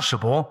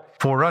possible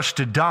for us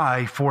to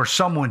die for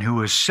someone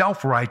who is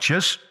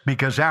self-righteous,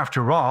 because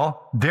after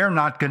all, they're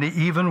not going to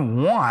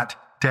even want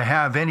to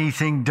have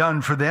anything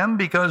done for them,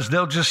 because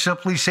they'll just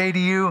simply say to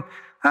you,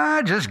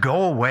 just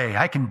go away.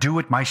 I can do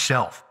it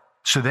myself.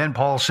 So then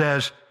Paul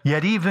says,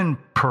 yet even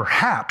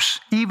perhaps,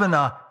 even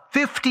a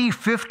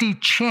 50-50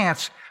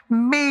 chance,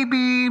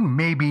 maybe,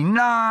 maybe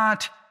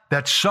not,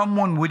 that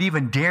someone would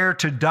even dare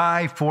to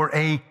die for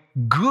a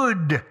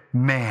good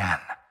man.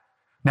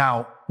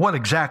 Now, what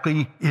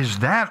exactly is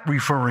that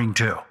referring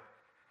to?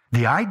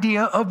 The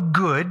idea of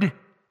good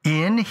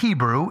in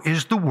Hebrew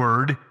is the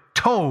word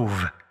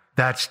tov.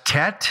 That's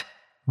tet,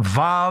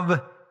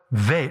 vav,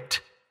 vet.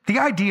 The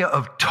idea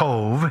of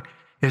tov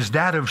is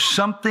that of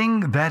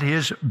something that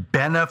is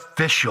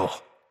beneficial.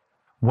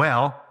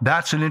 Well,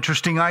 that's an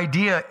interesting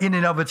idea in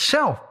and of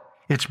itself.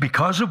 It's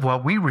because of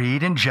what we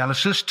read in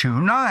Genesis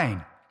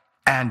 2:9.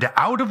 And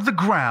out of the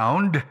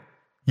ground,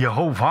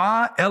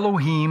 Yehovah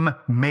Elohim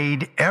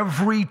made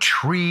every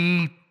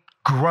tree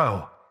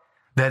grow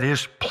that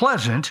is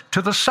pleasant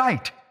to the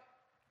sight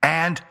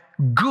and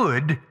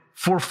good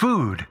for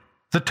food,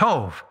 the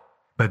tov.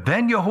 But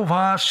then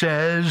Yehovah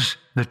says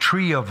the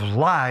tree of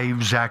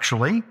lives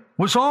actually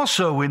was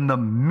also in the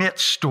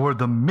midst or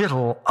the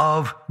middle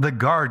of the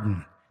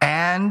garden,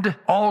 and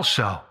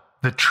also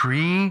the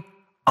tree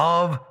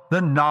of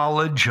the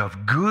knowledge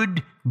of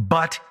good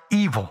but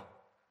evil.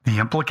 The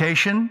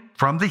implication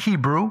from the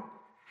Hebrew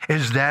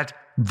is that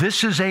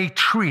this is a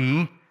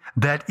tree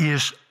that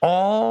is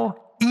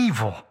all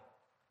evil,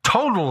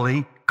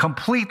 totally,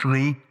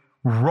 completely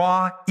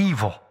raw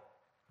evil.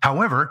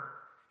 However,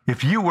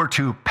 if you were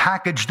to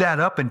package that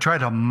up and try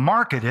to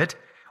market it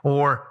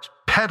or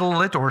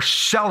peddle it or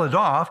sell it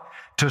off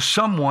to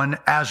someone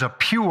as a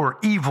pure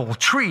evil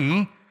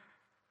tree,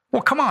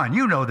 well, come on,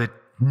 you know that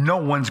no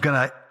one's going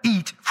to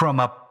eat from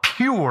a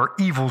pure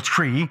evil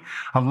tree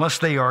unless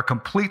they are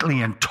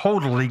completely and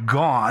totally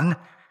gone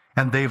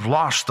and they've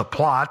lost the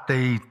plot.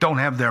 They don't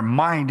have their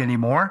mind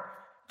anymore.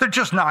 They're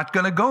just not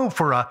going to go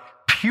for a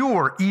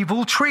pure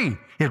evil tree.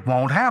 It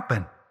won't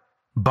happen.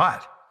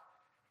 But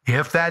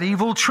if that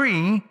evil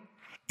tree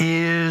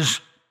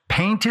is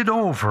painted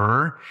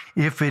over,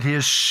 if it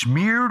is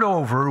smeared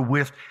over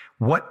with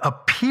what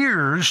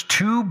appears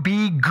to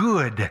be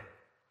good,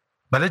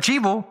 but it's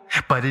evil,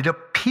 but it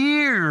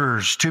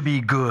appears to be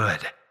good.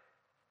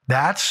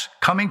 That's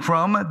coming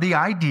from the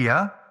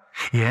idea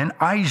in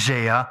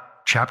Isaiah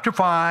chapter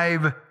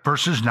 5,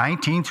 verses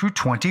 19 through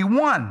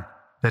 21,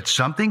 that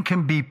something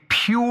can be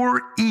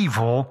pure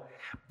evil,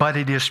 but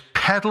it is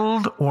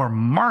peddled or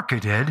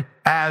marketed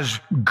as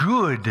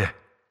good,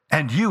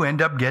 and you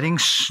end up getting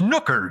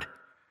snookered.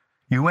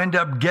 You end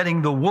up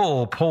getting the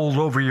wool pulled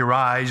over your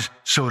eyes,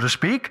 so to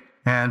speak,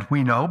 and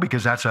we know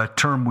because that's a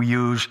term we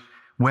use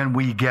when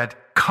we get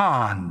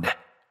conned,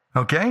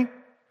 okay?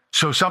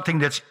 So something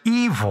that's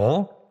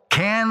evil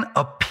can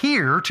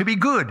appear to be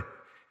good.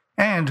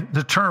 And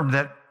the term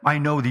that I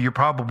know that you're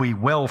probably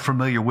well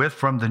familiar with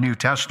from the New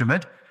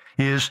Testament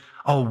is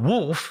a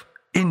wolf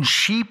in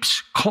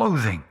sheep's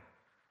clothing.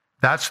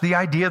 That's the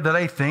idea that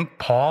I think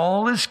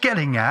Paul is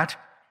getting at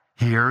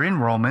here in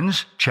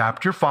Romans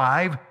chapter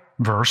 5,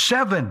 verse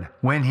 7,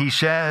 when he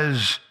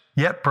says,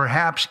 "Yet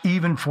perhaps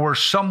even for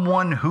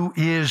someone who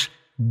is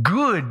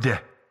good,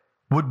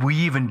 would we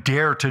even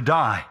dare to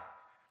die?"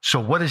 So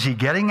what is he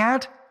getting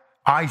at?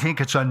 I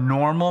think it's a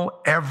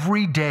normal,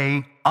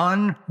 everyday,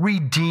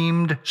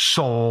 unredeemed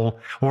soul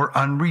or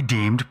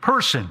unredeemed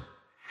person.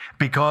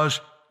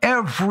 Because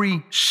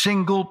every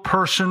single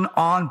person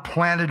on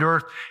planet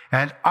Earth,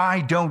 and I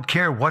don't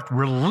care what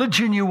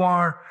religion you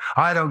are,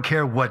 I don't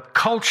care what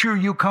culture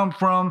you come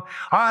from,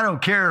 I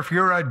don't care if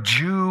you're a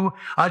Jew,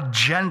 a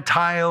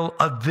Gentile,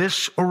 a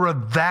this or a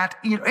that,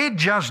 it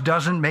just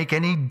doesn't make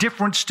any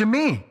difference to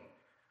me.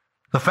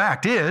 The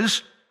fact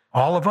is,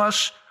 all of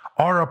us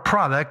are a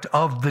product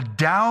of the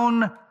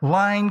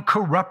downline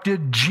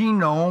corrupted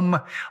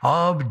genome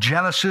of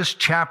Genesis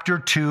chapter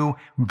 2,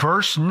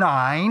 verse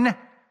 9,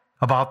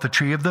 about the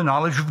tree of the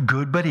knowledge of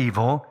good but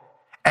evil,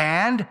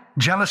 and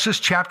Genesis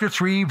chapter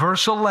 3,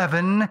 verse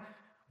 11,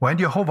 when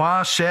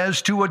Yehovah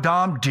says to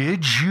Adam,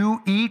 "Did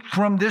you eat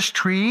from this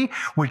tree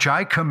which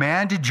I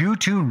commanded you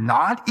to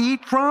not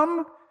eat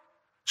from?"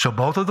 So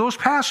both of those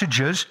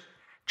passages,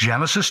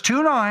 Genesis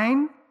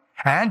 2:9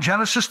 and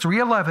Genesis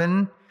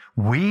 3:11,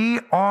 we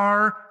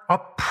are a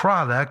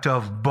product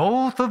of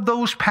both of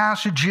those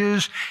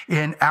passages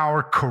in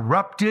our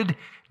corrupted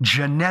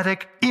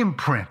genetic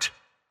imprint.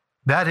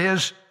 That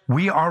is,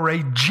 we are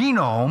a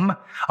genome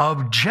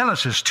of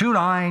Genesis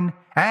 2:9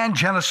 and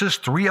Genesis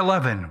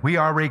 3:11. We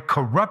are a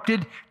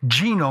corrupted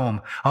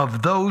genome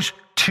of those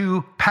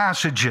two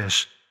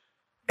passages.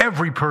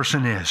 Every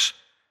person is.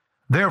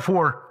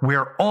 Therefore,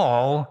 we're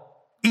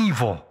all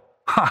evil.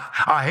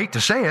 I hate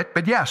to say it,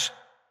 but yes,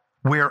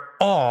 we're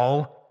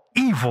all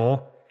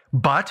evil,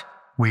 but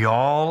we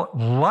all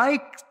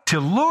like to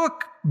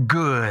look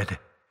good.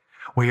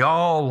 We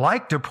all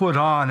like to put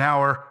on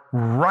our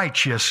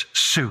righteous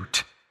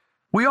suit.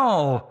 We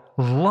all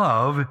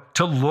love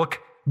to look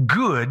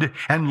good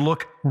and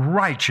look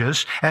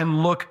righteous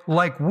and look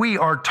like we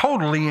are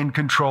totally in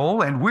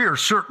control, and we're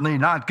certainly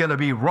not going to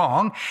be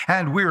wrong,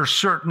 and we're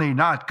certainly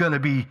not going to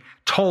be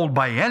told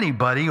by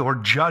anybody or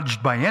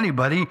judged by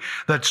anybody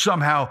that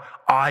somehow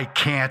I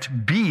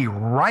can't be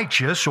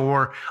righteous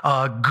or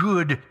a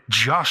good,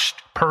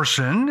 just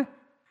person.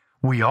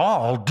 We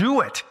all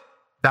do it.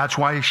 That's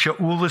why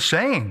Shaul is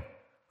saying,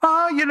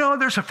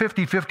 there's a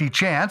 50-50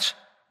 chance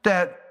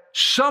that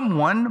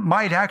someone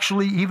might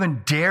actually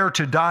even dare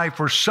to die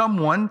for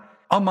someone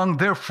among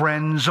their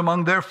friends,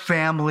 among their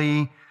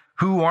family,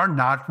 who are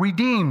not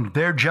redeemed.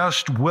 They're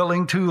just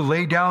willing to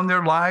lay down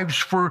their lives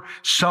for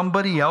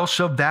somebody else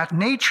of that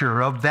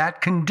nature, of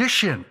that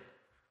condition.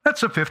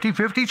 That's a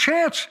 50-50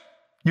 chance.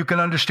 You can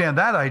understand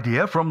that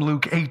idea from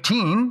Luke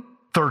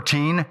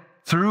 18:13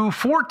 through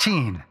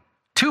 14.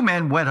 2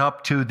 men went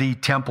up to the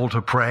temple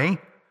to pray,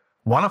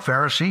 one a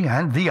Pharisee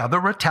and the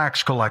other a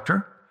tax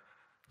collector.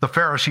 The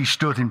Pharisee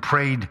stood and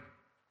prayed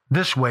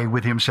this way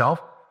with himself,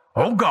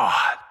 "O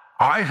God,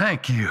 I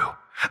thank you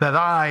that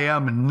I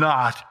am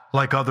not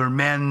like other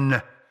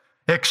men,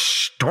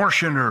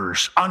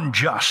 extortioners,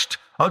 unjust,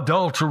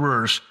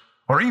 adulterers,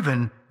 or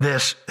even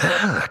this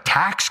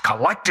tax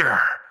collector.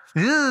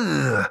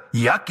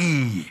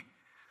 Yucky.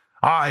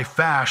 I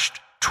fast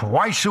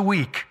twice a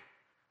week.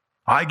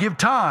 I give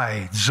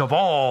tithes of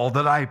all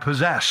that I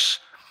possess."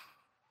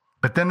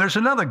 But then there's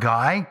another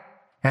guy,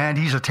 and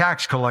he's a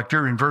tax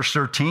collector. In verse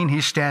 13,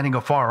 he's standing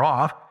afar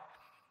off,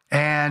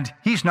 and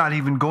he's not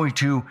even going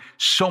to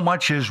so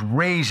much as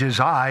raise his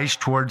eyes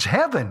towards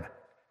heaven.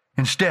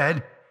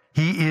 Instead,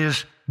 he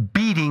is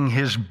beating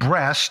his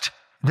breast.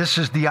 This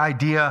is the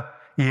idea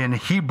in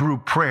Hebrew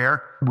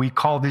prayer. We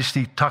call this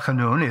the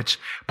Tachanun. It's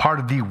part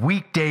of the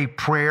weekday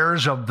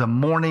prayers of the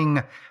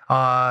morning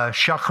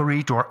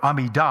Shacharit or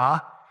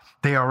Amidah.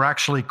 They are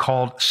actually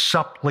called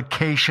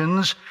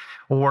supplications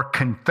or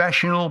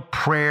confessional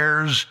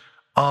prayers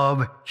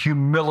of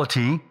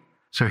humility.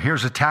 So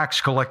here's a tax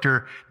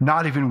collector,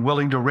 not even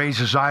willing to raise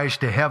his eyes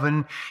to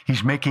heaven.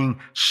 He's making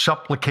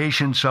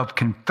supplications of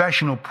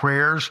confessional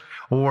prayers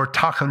or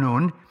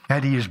Tachanun,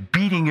 and he is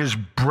beating his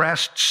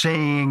breast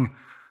saying,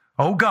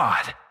 "Oh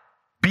God,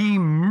 be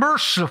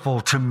merciful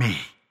to me,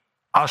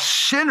 a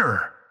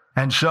sinner."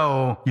 And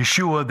so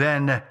Yeshua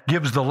then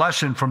gives the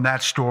lesson from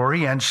that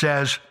story and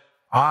says,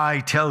 "I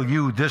tell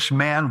you, this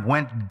man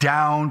went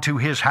down to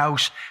his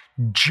house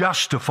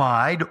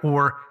justified,"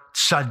 or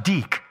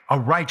tzaddik, a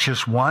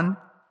righteous one,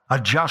 a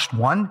just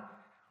one,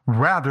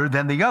 rather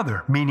than the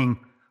other, meaning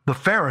the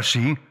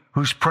Pharisee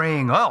who's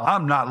praying, "Oh,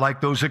 I'm not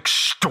like those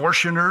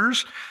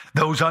extortioners,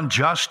 those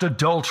unjust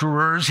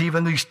adulterers,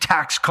 even these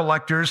tax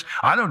collectors.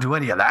 I don't do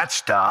any of that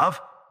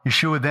stuff."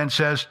 Yeshua then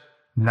says,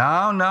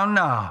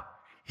 No.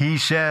 He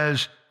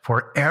says,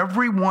 "For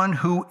everyone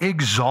who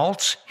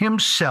exalts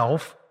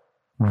himself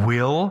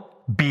will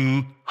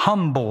be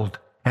humbled,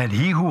 and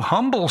he who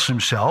humbles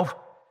himself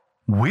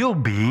will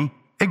be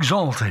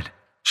exalted."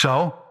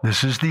 So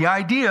this is the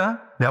idea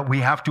that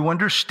we have to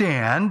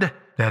understand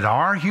that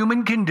our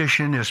human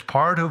condition is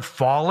part of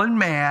fallen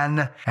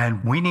man,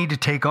 and we need to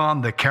take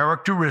on the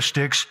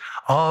characteristics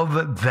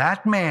of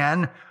that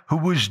man who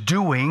was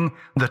doing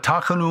the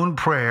Tachanun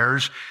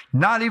prayers,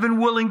 not even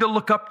willing to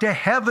look up to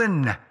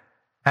heaven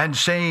and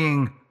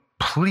saying,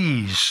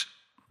 "Please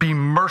be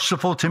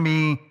merciful to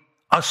me,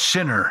 a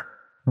sinner."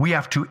 We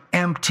have to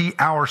empty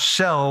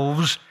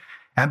ourselves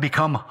and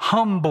become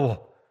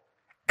humble.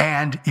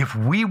 And if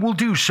we will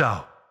do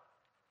so,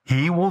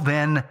 he will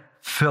then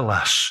fill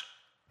us.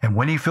 And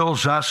when he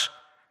fills us,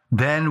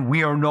 then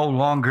we are no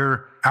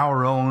longer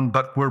our own,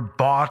 but we're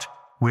bought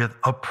with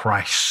a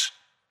price.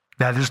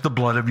 That is the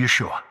blood of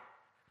Yeshua.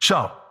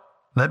 So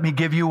let me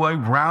give you a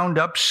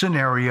roundup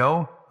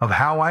scenario of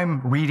how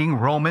I'm reading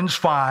Romans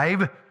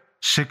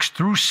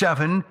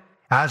 5:6-7,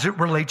 as it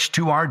relates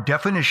to our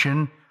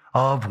definition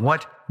of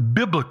what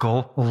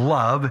biblical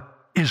love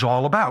is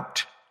all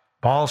about.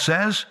 Paul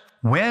says,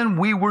 "When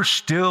we were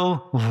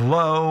still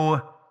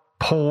low,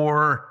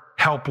 poor,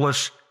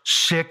 helpless,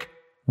 sick,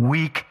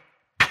 weak,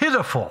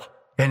 pitiful,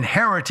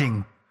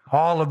 inheriting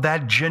all of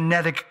that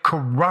genetic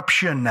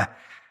corruption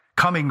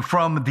coming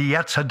from the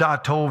Etz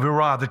Hadat Tov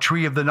V'Ra, the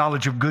tree of the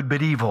knowledge of good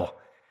but evil.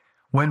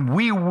 When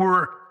we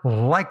were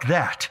like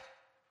that,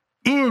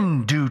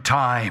 in due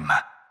time,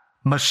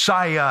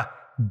 Messiah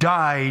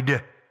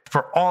died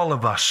for all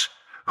of us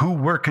who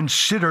were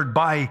considered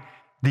by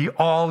the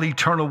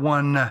all-eternal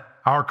one,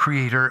 our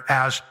Creator,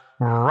 as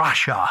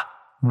Rasha,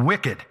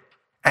 wicked,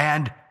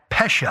 and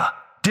Pesha,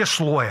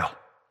 disloyal,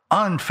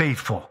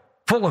 unfaithful,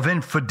 full of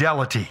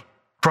infidelity,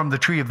 from the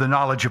tree of the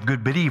knowledge of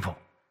good but evil.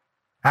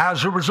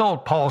 As a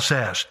result," Paul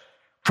says,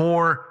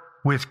 "for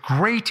with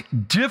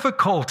great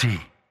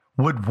difficulty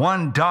would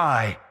one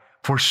die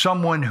for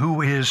someone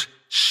who is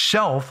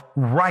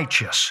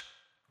self-righteous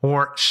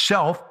or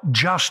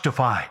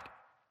self-justified,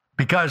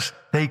 because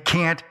they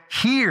can't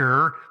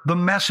hear the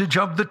message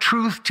of the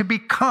truth to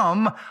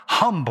become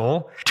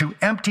humble, to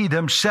empty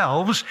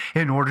themselves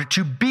in order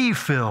to be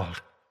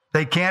filled.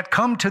 They can't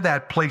come to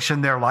that place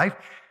in their life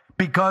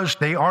because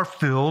they are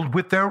filled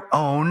with their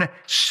own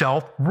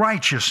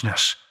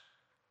self-righteousness.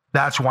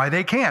 That's why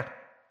they can't.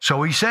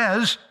 So he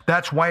says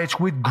that's why it's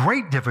with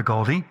great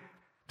difficulty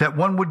that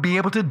one would be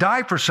able to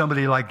die for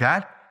somebody like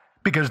that,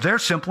 because they're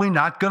simply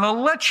not going to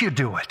let you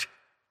do it.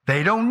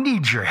 They don't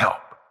need your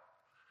help.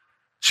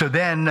 So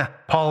then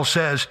Paul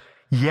says,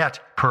 yet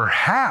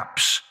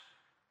perhaps,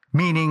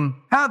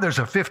 meaning there's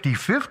a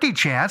 50-50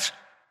 chance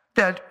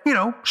that,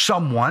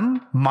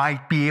 someone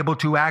might be able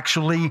to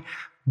actually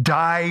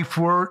die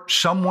for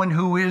someone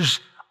who is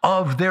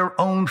of their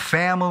own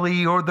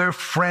family or their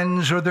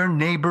friends or their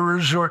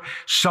neighbors or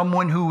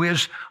someone who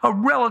is a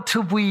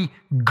relatively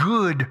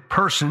good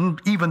person,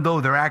 even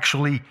though they're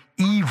actually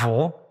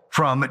evil,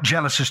 from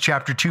Genesis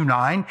chapter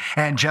 2:9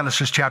 and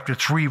Genesis chapter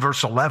 3,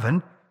 verse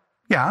 11.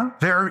 Yeah,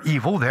 they're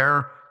evil.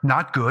 They're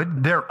not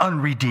good. They're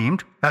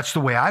unredeemed. That's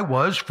the way I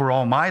was for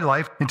all my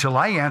life until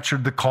I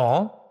answered the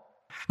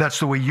call. That's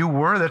the way you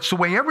were. That's the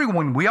way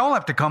everyone, we all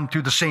have to come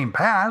through the same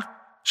path.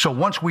 So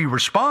once we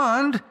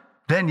respond,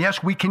 then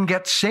yes, we can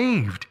get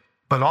saved.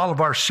 But all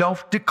of our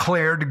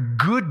self-declared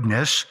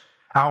goodness,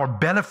 our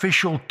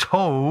beneficial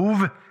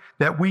tov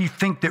that we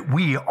think that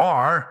we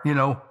are,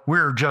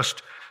 we're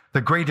just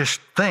the greatest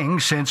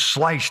thing since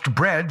sliced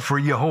bread for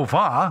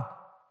Yehovah.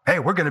 Hey,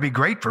 we're going to be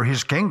great for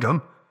his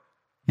kingdom.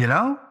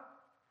 No.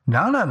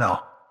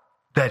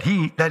 That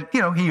he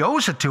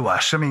owes it to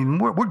us. I mean,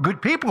 we're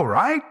good people,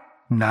 right?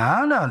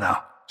 No.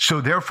 So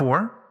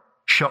therefore,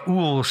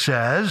 Shaul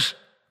says,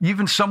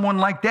 even someone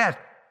like that,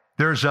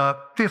 there's a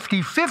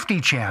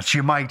 50-50 chance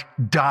you might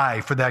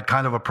die for that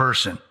kind of a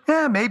person.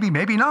 Yeah,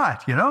 maybe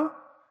not,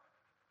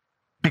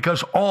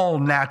 Because all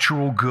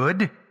natural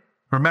good,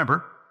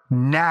 remember,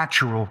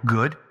 natural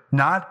good,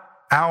 not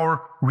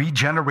our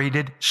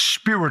regenerated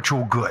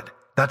spiritual good.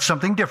 That's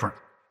something different.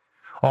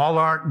 All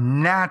our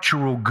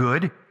natural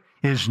good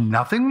is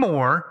nothing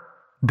more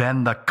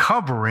than the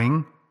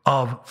covering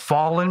of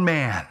fallen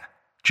man.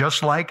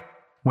 Just like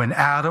when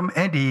Adam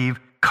and Eve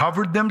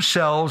covered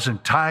themselves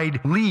and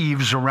tied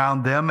leaves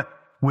around them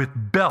with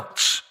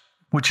belts,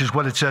 which is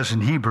what it says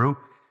in Hebrew.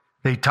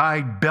 They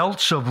tied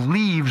belts of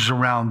leaves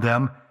around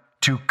them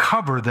to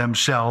cover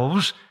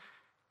themselves.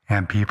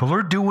 And people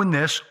are doing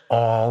this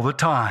all the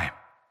time.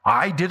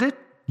 I did it.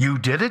 You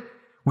did it.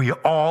 We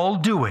all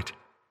do it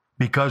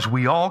because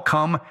we all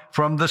come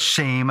from the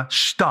same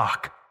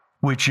stock,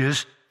 which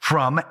is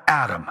from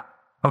Adam.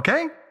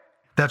 Okay?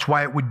 That's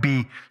why it would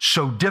be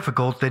so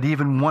difficult that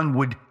even one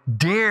would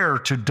dare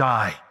to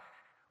die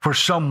for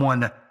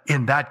someone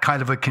in that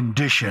kind of a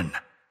condition.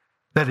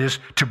 That is,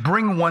 to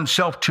bring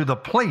oneself to the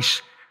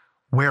place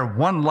where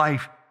one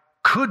life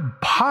could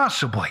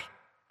possibly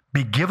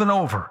be given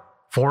over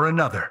for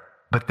another.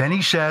 But then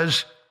he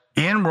says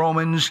in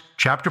Romans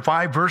chapter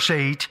 5, verse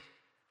 8,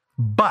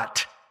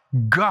 but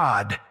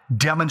God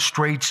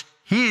demonstrates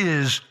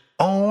his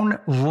own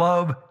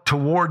love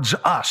towards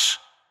us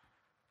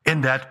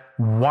in that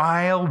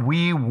while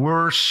we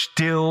were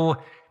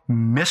still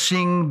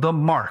missing the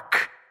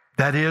mark,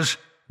 that is,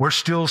 we're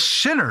still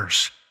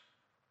sinners,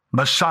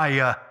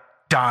 Messiah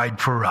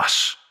died for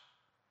us.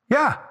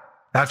 Yeah,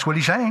 that's what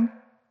he's saying.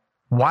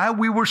 While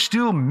we were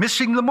still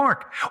missing the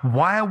mark,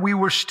 while we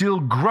were still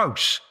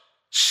gross,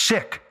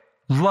 sick,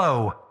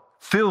 low,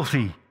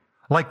 filthy,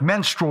 like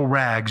menstrual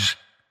rags,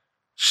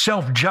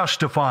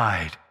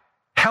 self-justified,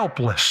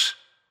 helpless,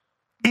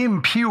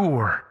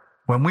 impure,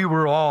 when we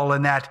were all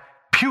in that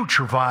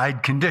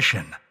putrefied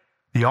condition,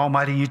 the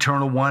Almighty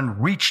Eternal One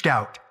reached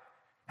out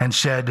and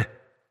said,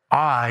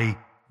 I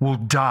will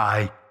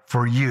die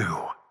for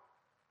you.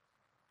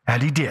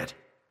 And he did.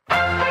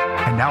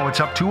 And now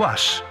it's up to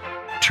us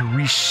to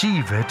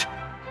receive it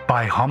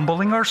by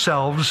humbling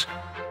ourselves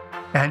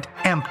and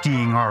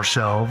emptying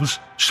ourselves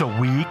so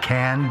we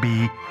can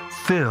be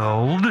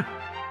filled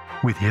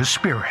with his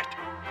Spirit.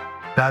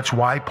 That's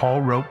why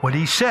Paul wrote what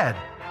he said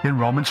in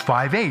Romans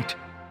 5:8.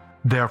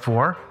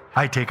 Therefore,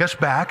 I take us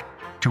back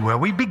to where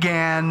we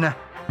began,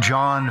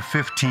 John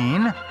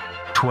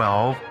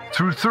 15:12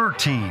 through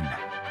 13.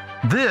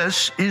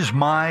 This is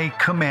my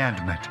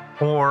commandment,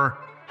 or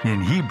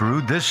in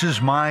Hebrew, this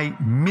is my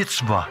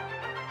mitzvah,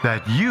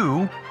 that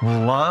you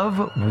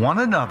love one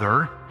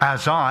another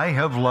as I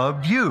have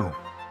loved you.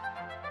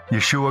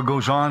 Yeshua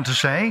goes on to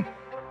say,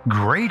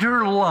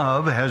 greater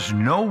love has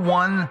no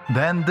one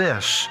than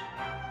this,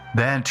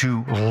 than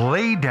to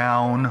lay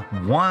down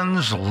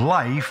one's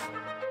life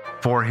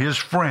for his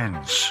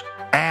friends.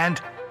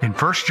 And in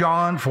 1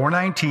 John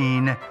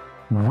 4:19,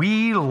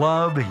 we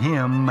love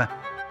him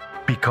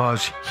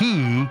because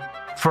he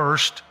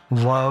first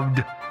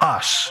loved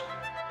us.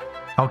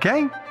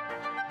 Okay?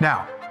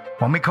 Now,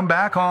 when we come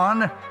back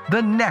on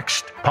the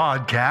next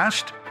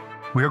podcast,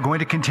 we are going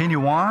to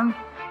continue on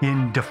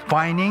in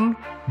defining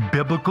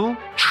biblical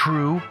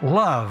true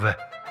love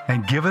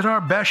and give it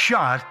our best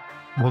shot.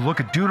 We'll look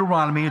at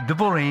Deuteronomy,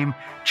 Devarim,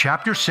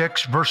 chapter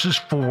 6, verses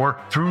 4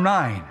 through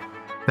 9.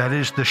 That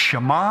is the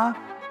Shema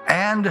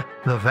and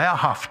the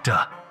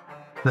Ve'ahavta.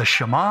 The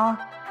Shema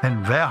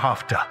and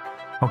Ve'ahavta.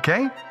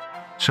 Okay?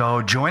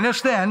 So join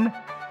us then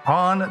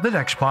on the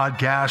next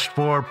podcast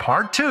for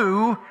part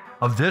 2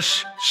 of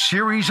this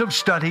series of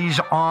studies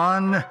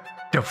on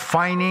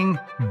defining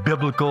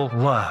biblical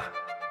love.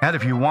 And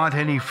if you want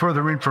any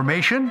further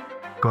information,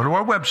 go to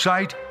our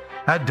website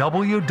at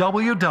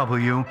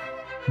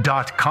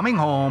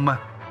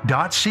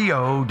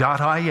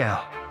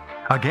www.cominghome.co.il.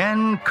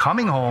 Again,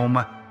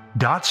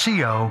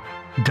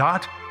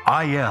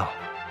 cominghome.co.il.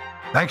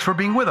 Thanks for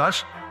being with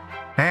us,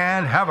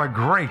 and have a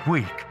great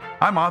week.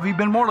 I'm Avi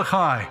Ben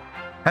Mordechai,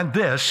 and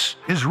this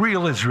is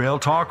Real Israel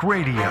Talk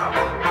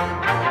Radio.